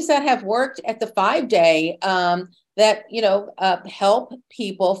 things that have worked at the 5-day that, help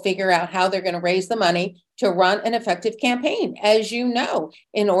people figure out how they're going to raise the money to run an effective campaign. As you know,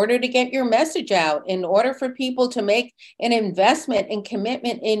 in order to get your message out, in order for people to make an investment and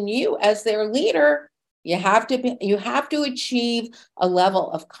commitment in you as their leader, you have to achieve a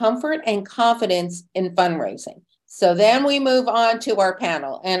level of comfort and confidence in fundraising. So then we move on to our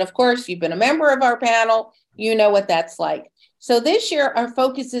panel. And of course, you've been a member of our panel, you know what that's like. So this year, our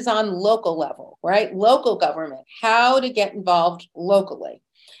focus is on local level, right? Local government, how to get involved locally.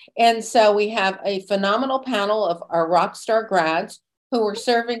 And so we have a phenomenal panel of our Rockstar grads who are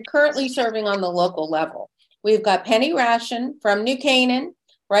currently serving on the local level. We've got Penny Ration from New Canaan,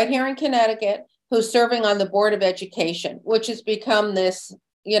 right here in Connecticut, who's serving on the Board of Education, which has become this,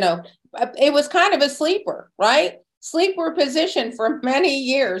 it was kind of a sleeper, right? Sleeper position for many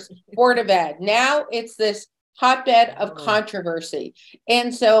years, Board of Ed. Now it's this hotbed of controversy.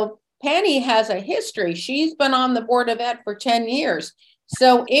 And so Penny has a history. She's been on the Board of Ed for 10 years.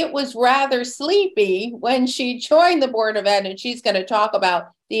 So it was rather sleepy when she joined the Board of Ed, and she's going to talk about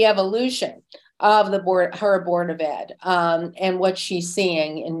the evolution of her Board of Ed and what she's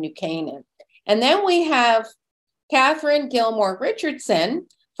seeing in New Canaan. And then we have Catherine Gilmore Richardson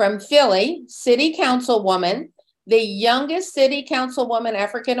from Philly, city councilwoman, the youngest city councilwoman,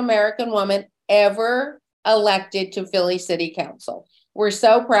 African-American woman ever elected to Philly City Council. We're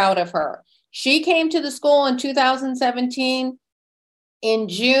so proud of her. She came to the school in 2017. In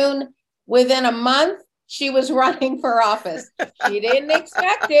June, within a month, she was running for office. She didn't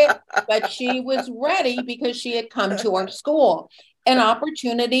expect it, but she was ready because she had come to our school. An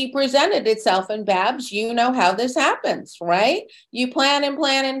opportunity presented itself, and Babz, you know how this happens, right? You plan and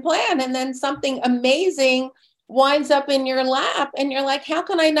plan and plan, and then something amazing winds up in your lap, and you're like, how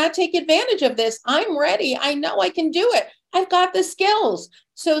can I not take advantage of this? I'm ready. I know I can do it. I've got the skills.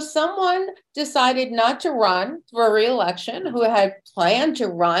 So someone decided not to run for re-election who had planned to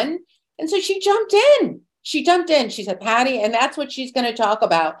run. And so she jumped in. She jumped in. She said, Patty, and that's what she's going to talk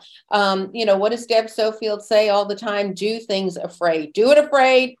about. What does Deb Sofield say all the time? Do things afraid. Do it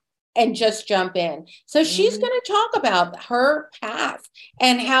afraid and just jump in. So she's going to talk about her path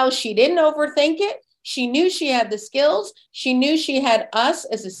and how she didn't overthink it. She knew she had the skills. She knew she had us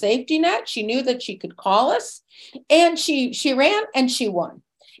as a safety net. She knew that she could call us. And she ran and she won.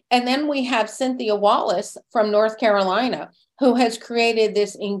 And then we have Cynthia Wallace from North Carolina, who has created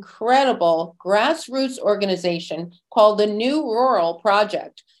this incredible grassroots organization called the New Rural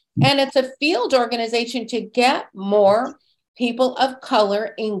Project. And it's a field organization to get more people of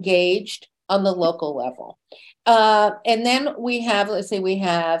color engaged on the local level. And then we have, we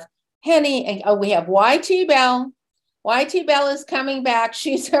have Henny, and we have YT Bell. YT Bell is coming back.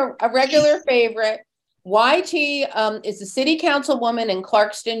 She's a regular favorite. YT is a city councilwoman in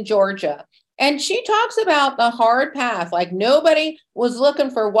Clarkston, Georgia. And she talks about the hard path. Like nobody was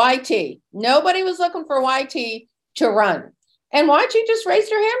looking for YT. Nobody was looking for YT to run. And YT just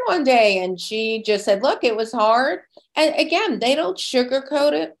raised her hand one day and she just said, look, it was hard. And again, they don't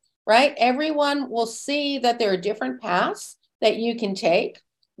sugarcoat it, right? Everyone will see that there are different paths that you can take.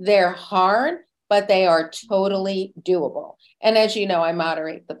 They're hard, but they are totally doable. And as you know, I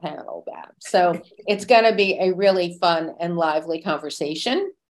moderate the panel, Babz. So it's going to be a really fun and lively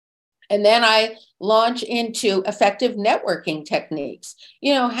conversation. And then I launch into effective networking techniques.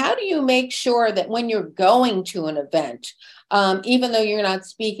 How do you make sure that when you're going to an event, even though you're not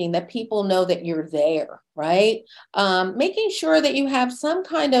speaking, that people know that you're there, right? Making sure that you have some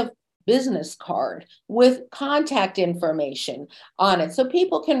kind of business card with contact information on it so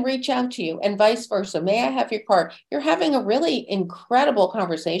people can reach out to you and vice versa. May I have your card? You're having a really incredible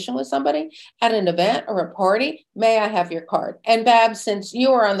conversation with somebody at an event or a party. May I have your card? And Babz, since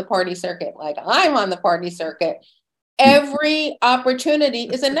you are on the party circuit, like I'm on the party circuit, every opportunity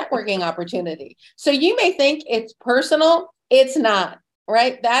is a networking opportunity. So you may think it's personal. It's not,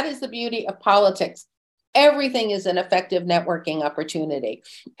 right? That is the beauty of politics. Everything is an effective networking opportunity.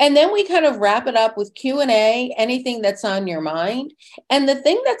 And then we kind of wrap it up with Q&A, anything that's on your mind. And the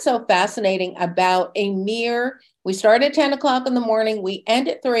thing that's so fascinating about we start at 10 o'clock in the morning, we end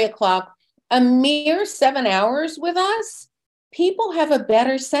at 3 o'clock, a mere 7 hours with us, people have a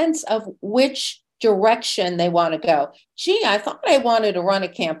better sense of which direction they want to go. Gee, I thought I wanted to run a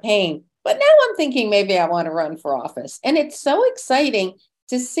campaign, but now I'm thinking maybe I want to run for office. And it's so exciting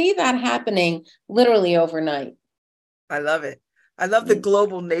to see that happening literally overnight. I love it. I love the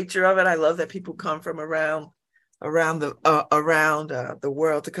global nature of it. I love that people come from around the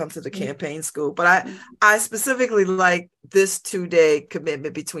world to come to the campaign school. But I specifically like this 2-day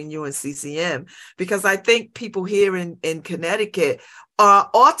commitment between you and CCM, because I think people here in Connecticut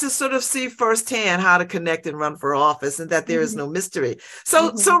ought to sort of see firsthand how to connect and run for office, and that there is no mystery.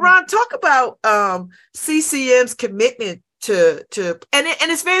 So Ron, talk about CCM's commitment to and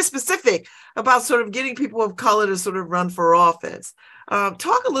it's very specific about sort of getting people of color to sort of run for office.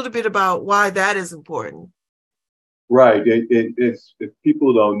 Talk a little bit about why that is important. Right. It's, if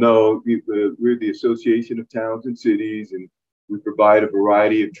people don't know, we're the Association of Towns and Cities, and we provide a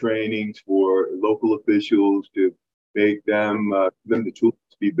variety of trainings for local officials to make them the tools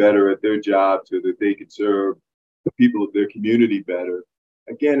to be better at their job so that they can serve the people of their community better.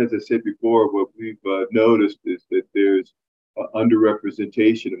 Again, as I said before, what we've noticed is that there's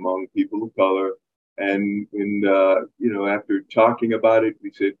underrepresentation among people of color. And when, after talking about it,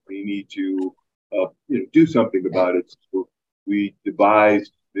 we said we need to do something about it. So we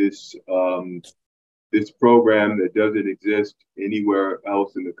devised this this program that doesn't exist anywhere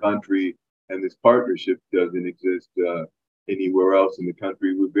else in the country, and this partnership doesn't exist anywhere else in the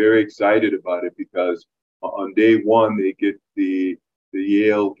country. We're very excited about it because on day one they get the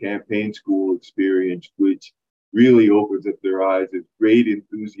Yale campaign school experience, which really opens up their eyes. There's great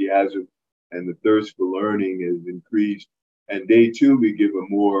enthusiasm, and the thirst for learning is increased. And day two, we give a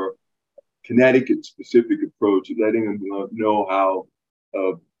more Connecticut-specific approach, letting them know how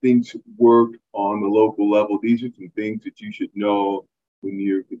things work on the local level. These are some things that you should know when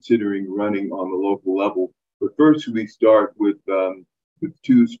you're considering running on the local level. But first, we start with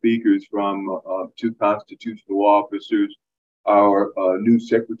two speakers from two constitutional officers. Our new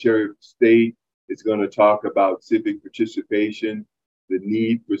Secretary of State It's going to talk about civic participation, the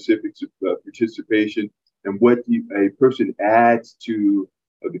need for civic participation, and what a person adds to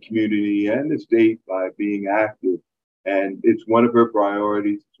the community and the state by being active. And it's one of her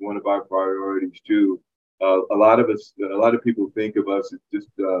priorities. It's one of our priorities too. A lot of people think of us as just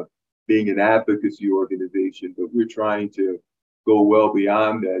being an advocacy organization, but we're trying to go well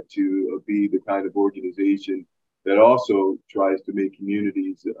beyond that to be the kind of organization that also tries to make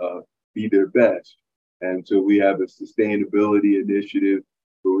communities be their best. And so we have a sustainability initiative.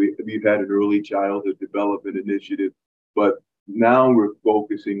 We've had an early childhood development initiative, but now we're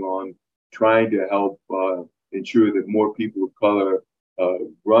focusing on trying to help ensure that more people of color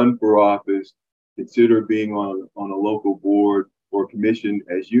run for office, consider being on a local board or commission.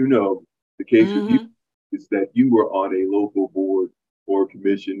 As you know, the case with you is that you were on a local board or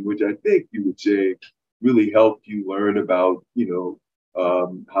commission, which I think you would say really helped you learn about,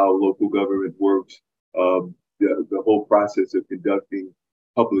 how local government works, the whole process of conducting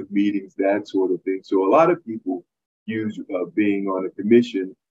public meetings, that sort of thing. So a lot of people use being on a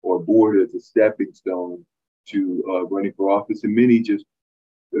commission or board as a stepping stone to running for office, and many just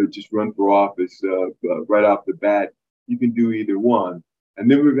run for office right off the bat. You can do either one. And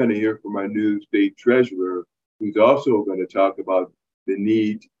then we're going to hear from our new state treasurer, who's also going to talk about the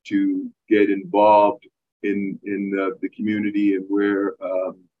need to get involved in the community and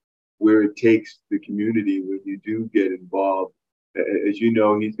where it takes the community when you do get involved. As you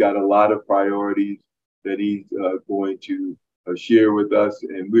know, he's got a lot of priorities that he's going to share with us,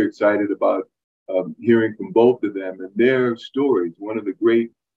 and we're excited about hearing from both of them and their stories. One of the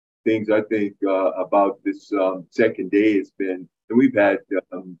great things I think about this second day has been, and we've had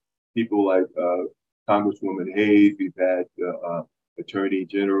people like Congresswoman Hayes, we've had the Attorney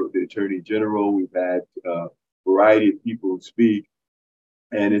General, we've had a variety of people speak,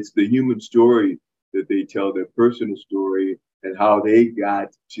 and it's the human story that they tell, their personal story, and how they got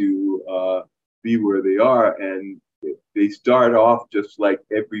to be where they are. And they start off just like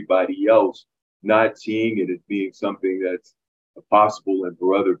everybody else, not seeing it as being something that's possible and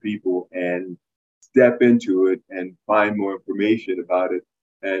for other people, and step into it and find more information about it.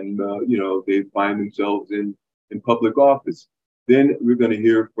 And, they find themselves in public office. Then we're going to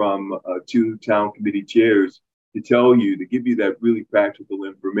hear from two town committee chairs to give you that really practical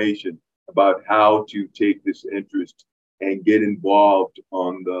information about how to take this interest and get involved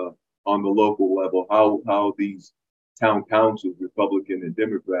on the local level, how these town councils, Republican and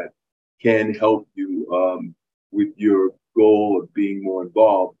Democrat, can help you with your goal of being more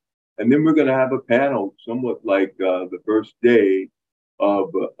involved. And then we're going to have a panel, somewhat like the first day,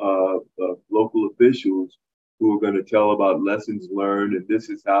 of local officials who are going to tell about lessons learned. And this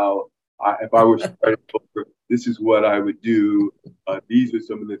is how, if I were starting over, this is what I would do. These are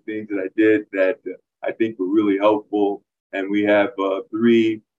some of the things that I did that I think were really helpful. And we have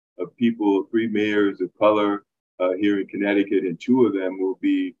three mayors of color here in Connecticut, and two of them will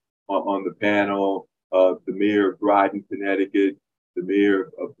be on the panel. The mayor of Groton, Connecticut, the mayor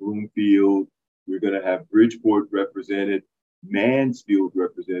of Bloomfield. We're going to have Bridgeport represented, Mansfield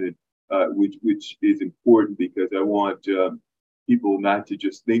represented, which is important because I want people not to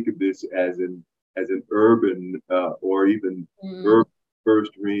just think of this as an urban or even urban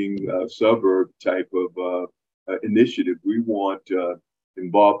first ring suburb type of initiative. We want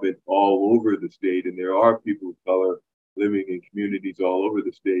involvement all over the state, and there are people of color living in communities all over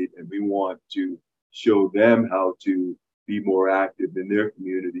the state, and we want to show them how to be more active in their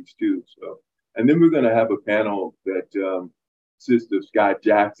communities too. So, and then we're going to have a panel that consists of Scott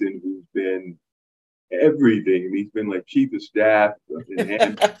Jackson, who's been everything. I mean, he's been like chief of staff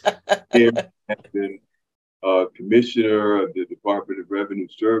in Hampton, commissioner of the Department of Revenue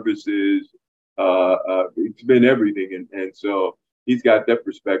Services. It's been everything, and so he's got that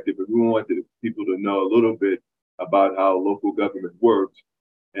perspective. And we want people to know a little bit about how local government works.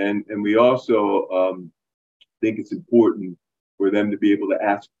 And we also think it's important for them to be able to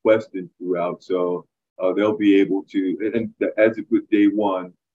ask questions throughout. So they'll be able to, and as it with day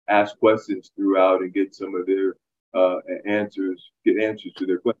one, ask questions throughout and get some of their answers to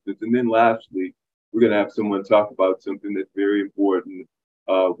their questions. And then lastly, we're going to have someone talk about something that's very important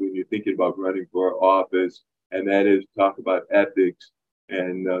when you're thinking about running for office, and that is talk about ethics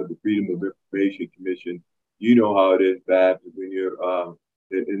and the Freedom of Information Commission. You know how it is, Babz, when you're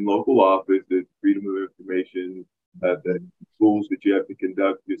in local office, there's freedom of information, the rules that you have to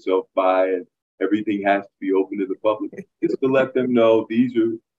conduct yourself by, and everything has to be open to the public. Just to let them know these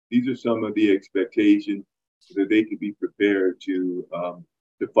are some of the expectations so that they can be prepared to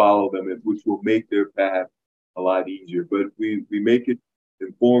follow them, which will make their path a lot easier. But we make it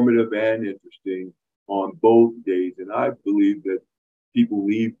informative and interesting on both days. And I believe that people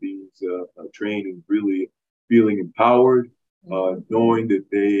leave these trainings really feeling empowered, knowing that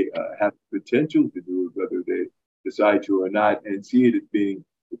they have the potential to do it, whether they decide to or not, and see it as being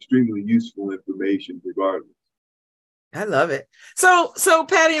extremely useful information regardless. I love it. So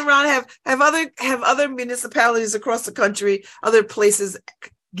Patty and Ron, have other municipalities across the country, other places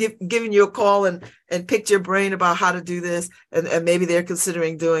given you a call and picked your brain about how to do this, and maybe they're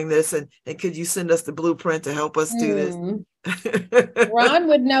considering doing this, and could you send us the blueprint to help us do this? Ron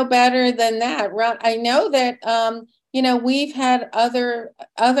would know better than that. Ron, I know that we've had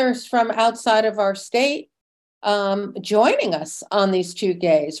others from outside of our state joining us on these 2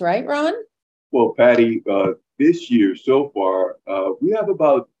 days, right, Ron? Well, Patty, this year so far, we have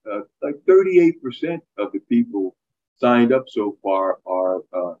about like 38% of the people signed up so far are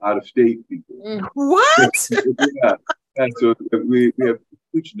out-of-state people. What? Yeah, and so we have a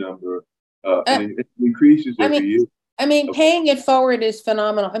huge number, and it increases every year. I mean, paying it forward is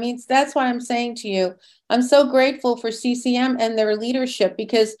phenomenal. I mean, that's why I'm saying to you, I'm so grateful for CCM and their leadership,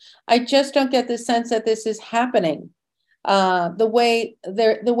 because I just don't get the sense that this is happening the way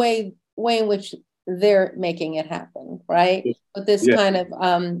in which they're making it happen, right? With this kind of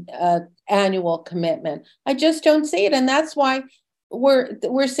annual commitment. I just don't see it. And that's why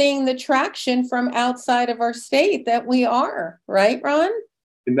we're seeing the traction from outside of our state that we are, right, Ron?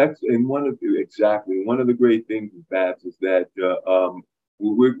 And one of the great things with Babz is that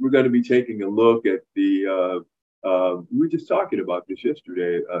we're going to be taking a look at the we were just talking about this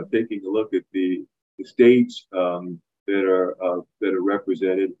yesterday, taking a look at the states that are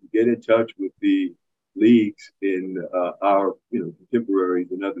represented, get in touch with the leagues in our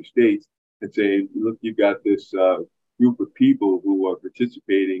contemporaries in other states, and say, look, you've got this group of people who are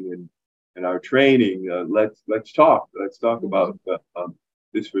participating in our training. Let's talk about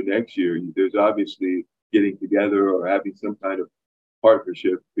this for next year. There's obviously getting together or having some kind of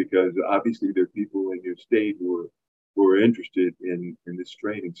partnership, because obviously there are people in your state who are interested in this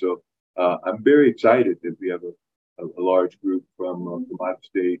training. So I'm very excited that we have a large group from out of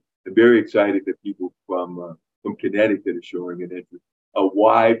state. I'm very excited that people from Connecticut are showing an interest. A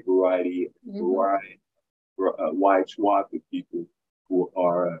wide variety, a wide swath of people who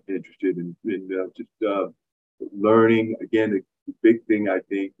are interested in just learning. Again, the big thing I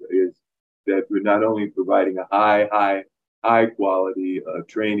think is that we're not only providing a high quality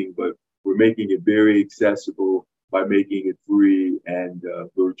training, but we're making it very accessible by making it free and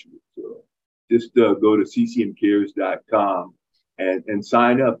virtual. So just go to ccmcares.com and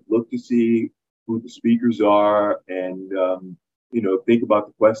sign up. Look to see who the speakers are, and think about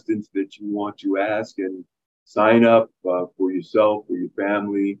the questions that you want to ask, and sign up for yourself, for your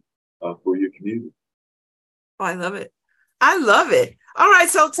family, for your community. Oh, I love it. I love it. All right.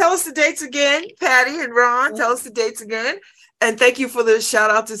 So tell us the dates again, Patty and Ron. Tell us the dates again. And thank you for the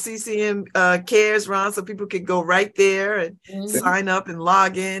shout out to CCM Cares, Ron, so people can go right there and sign up and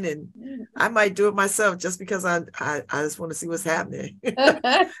log in. And I might do it myself just because I just want to see what's happening.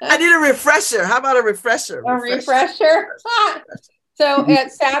 I need a refresher. How about a refresher? A refresher. So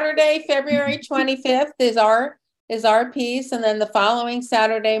at Saturday, February 25th is our piece. And then the following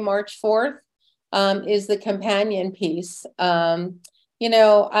Saturday, March 4th, is the companion piece. I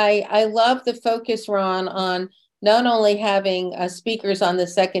love the focus, Ron, on not only having speakers on the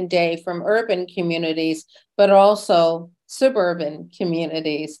second day from urban communities, but also suburban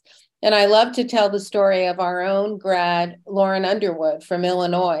communities. And I love to tell the story of our own grad, Lauren Underwood from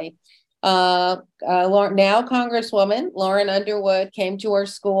Illinois. Now Congresswoman Lauren Underwood came to our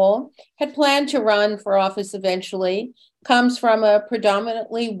school, had planned to run for office eventually, comes from a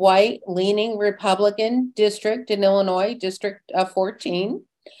predominantly white leaning Republican district in Illinois, District 14,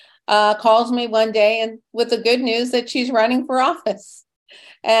 calls me one day and with the good news that she's running for office,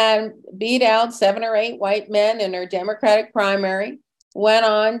 and beat out 7 or 8 white men in her Democratic primary, went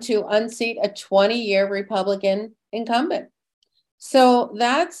on to unseat a 20-year Republican incumbent. So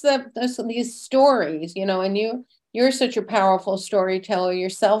that's these stories, and you're such a powerful storyteller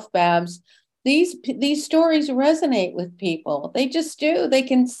yourself, Babz. These stories resonate with people. They just do. They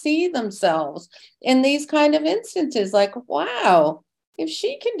can see themselves in these kind of instances, like, wow, if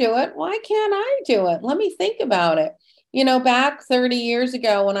she can do it, why can't I do it? Let me think about it. Back 30 years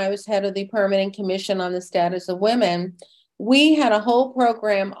ago, when I was head of the Permanent Commission on the Status of Women, we had a whole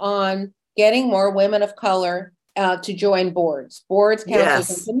program on getting more women of color to join boards,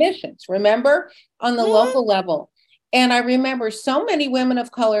 councils, and commissions, remember, on the local level. And I remember so many women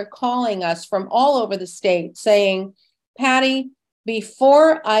of color calling us from all over the state saying, Patty,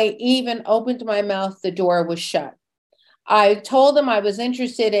 before I even opened my mouth, the door was shut. I told them I was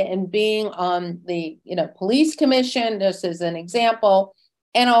interested in being on the, police commission, just as an example.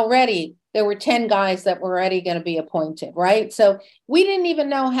 And already there were 10 guys that were already going to be appointed, right? So we didn't even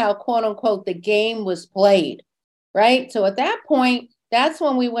know how, quote unquote, the game was played, right? So at that point, that's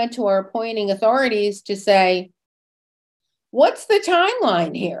when we went to our appointing authorities to say, what's the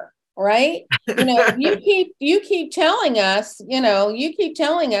timeline here, right? You keep telling us,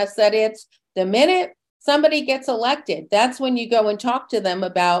 that it's the minute somebody gets elected, that's when you go and talk to them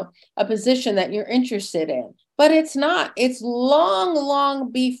about a position that you're interested in. But it's not. It's long,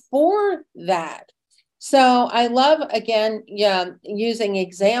 long before that. So I love, again, using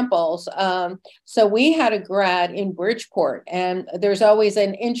examples. So we had a grad in Bridgeport, and there's always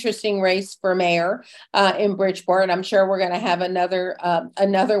an interesting race for mayor in Bridgeport. I'm sure we're going to have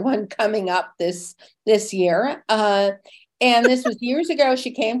another one coming up this year. And this was years ago.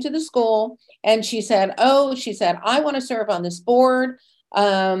 She came to the school and she said, I want to serve on this board.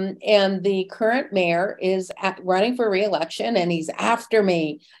 And the current mayor is running for re-election, and he's after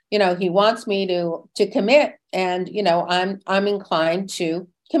me. He wants me to commit, and I'm inclined to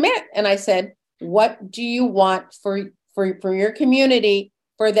commit. And I said, what do you want for your community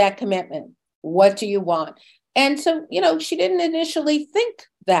for that commitment? What do you want? And so, she didn't initially think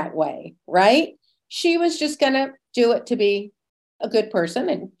that way, right? She was just going to do it to be a good person,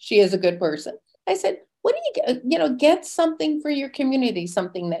 and she is a good person. I said, what do you get something for your community,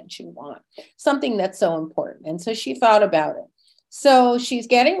 something that you want, something that's so important. And so she thought about it. So she's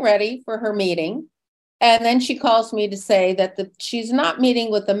getting ready for her meeting. And then she calls me to say that she's not meeting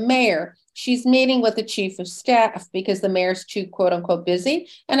with the mayor. She's meeting with the chief of staff because the mayor's too, quote unquote, busy.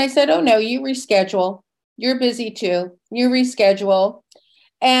 And I said, oh, no, you reschedule. You're busy too. You reschedule.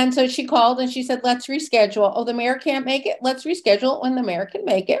 And so she called and she said, let's reschedule. Oh, the mayor can't make it. Let's reschedule it when the mayor can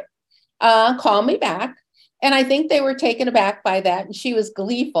make it. Call me back. And I think they were taken aback by that. And she was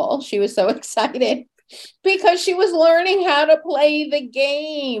gleeful. She was so excited because she was learning how to play the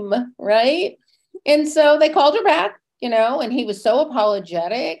game, right? And so they called her back, and he was so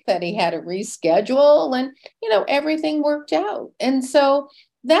apologetic that he had to reschedule, and, everything worked out. And so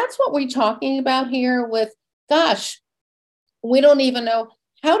that's what we're talking about here with, gosh, we don't even know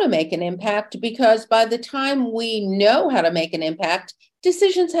how to make an impact, because by the time we know how to make an impact,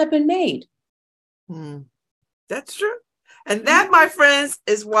 decisions have been made. That's true. And that, my friends,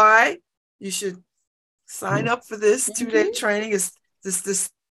 is why you should sign up for this 2-day training. Is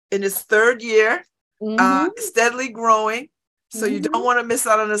this in its third year, steadily growing. So you don't want to miss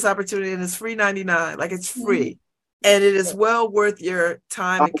out on this opportunity. And it's free $99. Like, it's free. And it is well worth your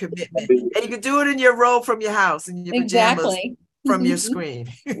time and commitment. And you can do it in your robe from your house, in your pajamas from your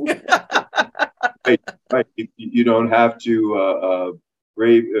screen. Right. You don't have to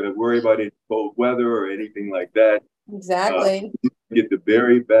worry about any cold weather or anything like that. Exactly. You get the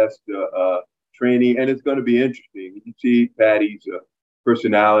very best training, and it's going to be interesting. You see Patty's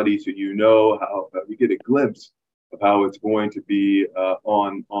personality, so how you get a glimpse of how it's going to be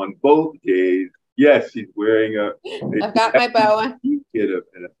on both days. Yes, he's wearing I've got my boa.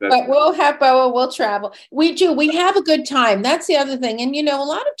 But we'll have boa. We'll travel. We do. We have a good time. That's the other thing. And a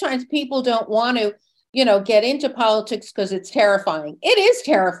lot of times people don't want to get into politics because it's terrifying. It is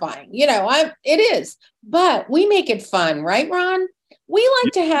terrifying. It is, but we make it fun, right, Ron? We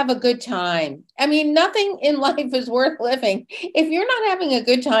like to have a good time. I mean, nothing in life is worth living. If you're not having a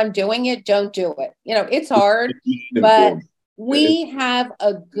good time doing it, don't do it. It's hard, but we have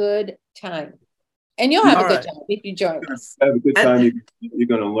a good time. And you'll have a good time if you join us. Have a good time. You're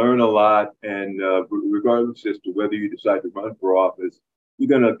going to learn a lot. And regardless as to whether you decide to run for office, you're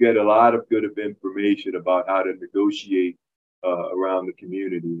going to get a lot of good information about how to negotiate around the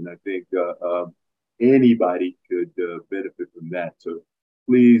community. And I think anybody could benefit from that. So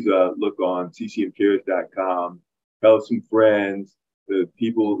please look on ccmcares.com. Tell some friends, the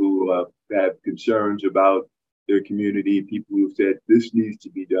people who have concerns about their community, people who said this needs to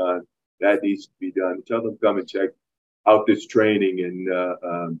be done, that needs to be done. Tell them come and check out this training,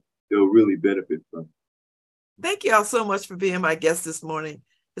 and they'll really benefit from it. Thank you all so much for being my guest this morning.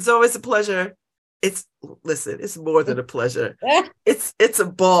 It's always a pleasure. It's more than a pleasure. It's a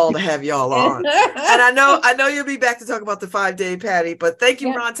ball to have y'all on. And I know you'll be back to talk about the 5-day Patty, but thank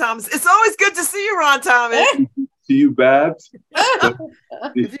you, Ron Thomas. It's always good to see you, Ron Thomas. See you, Babz.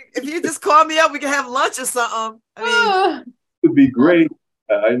 if you just call me up, we can have lunch or something. It would be great.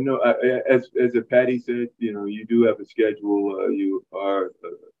 I know, as Patty said, you do have a schedule. You are,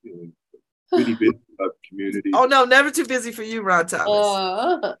 pretty busy about the community. Oh no, never too busy for you, Ron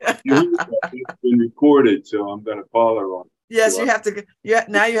Thomas. It's been recorded, so I'm going to call her on. Yes, you have to. Yeah,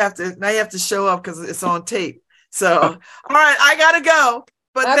 now you have to show up because it's on tape. So, all right, I gotta go.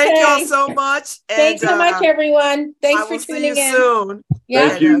 But thank y'all so much. And, thanks so much, everyone. Thanks for tuning in. Soon. Yeah.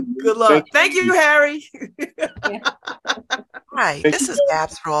 Thank you. Good luck. Thank you, Harry. Hi, this is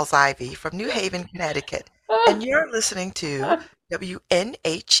Babz Rawls-Ivy from New Haven, Connecticut, and you're listening to WNHHLP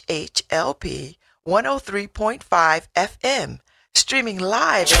 103.5 FM, streaming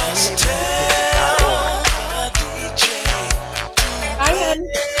live at newhavenconnecticut.org. Hi, hon.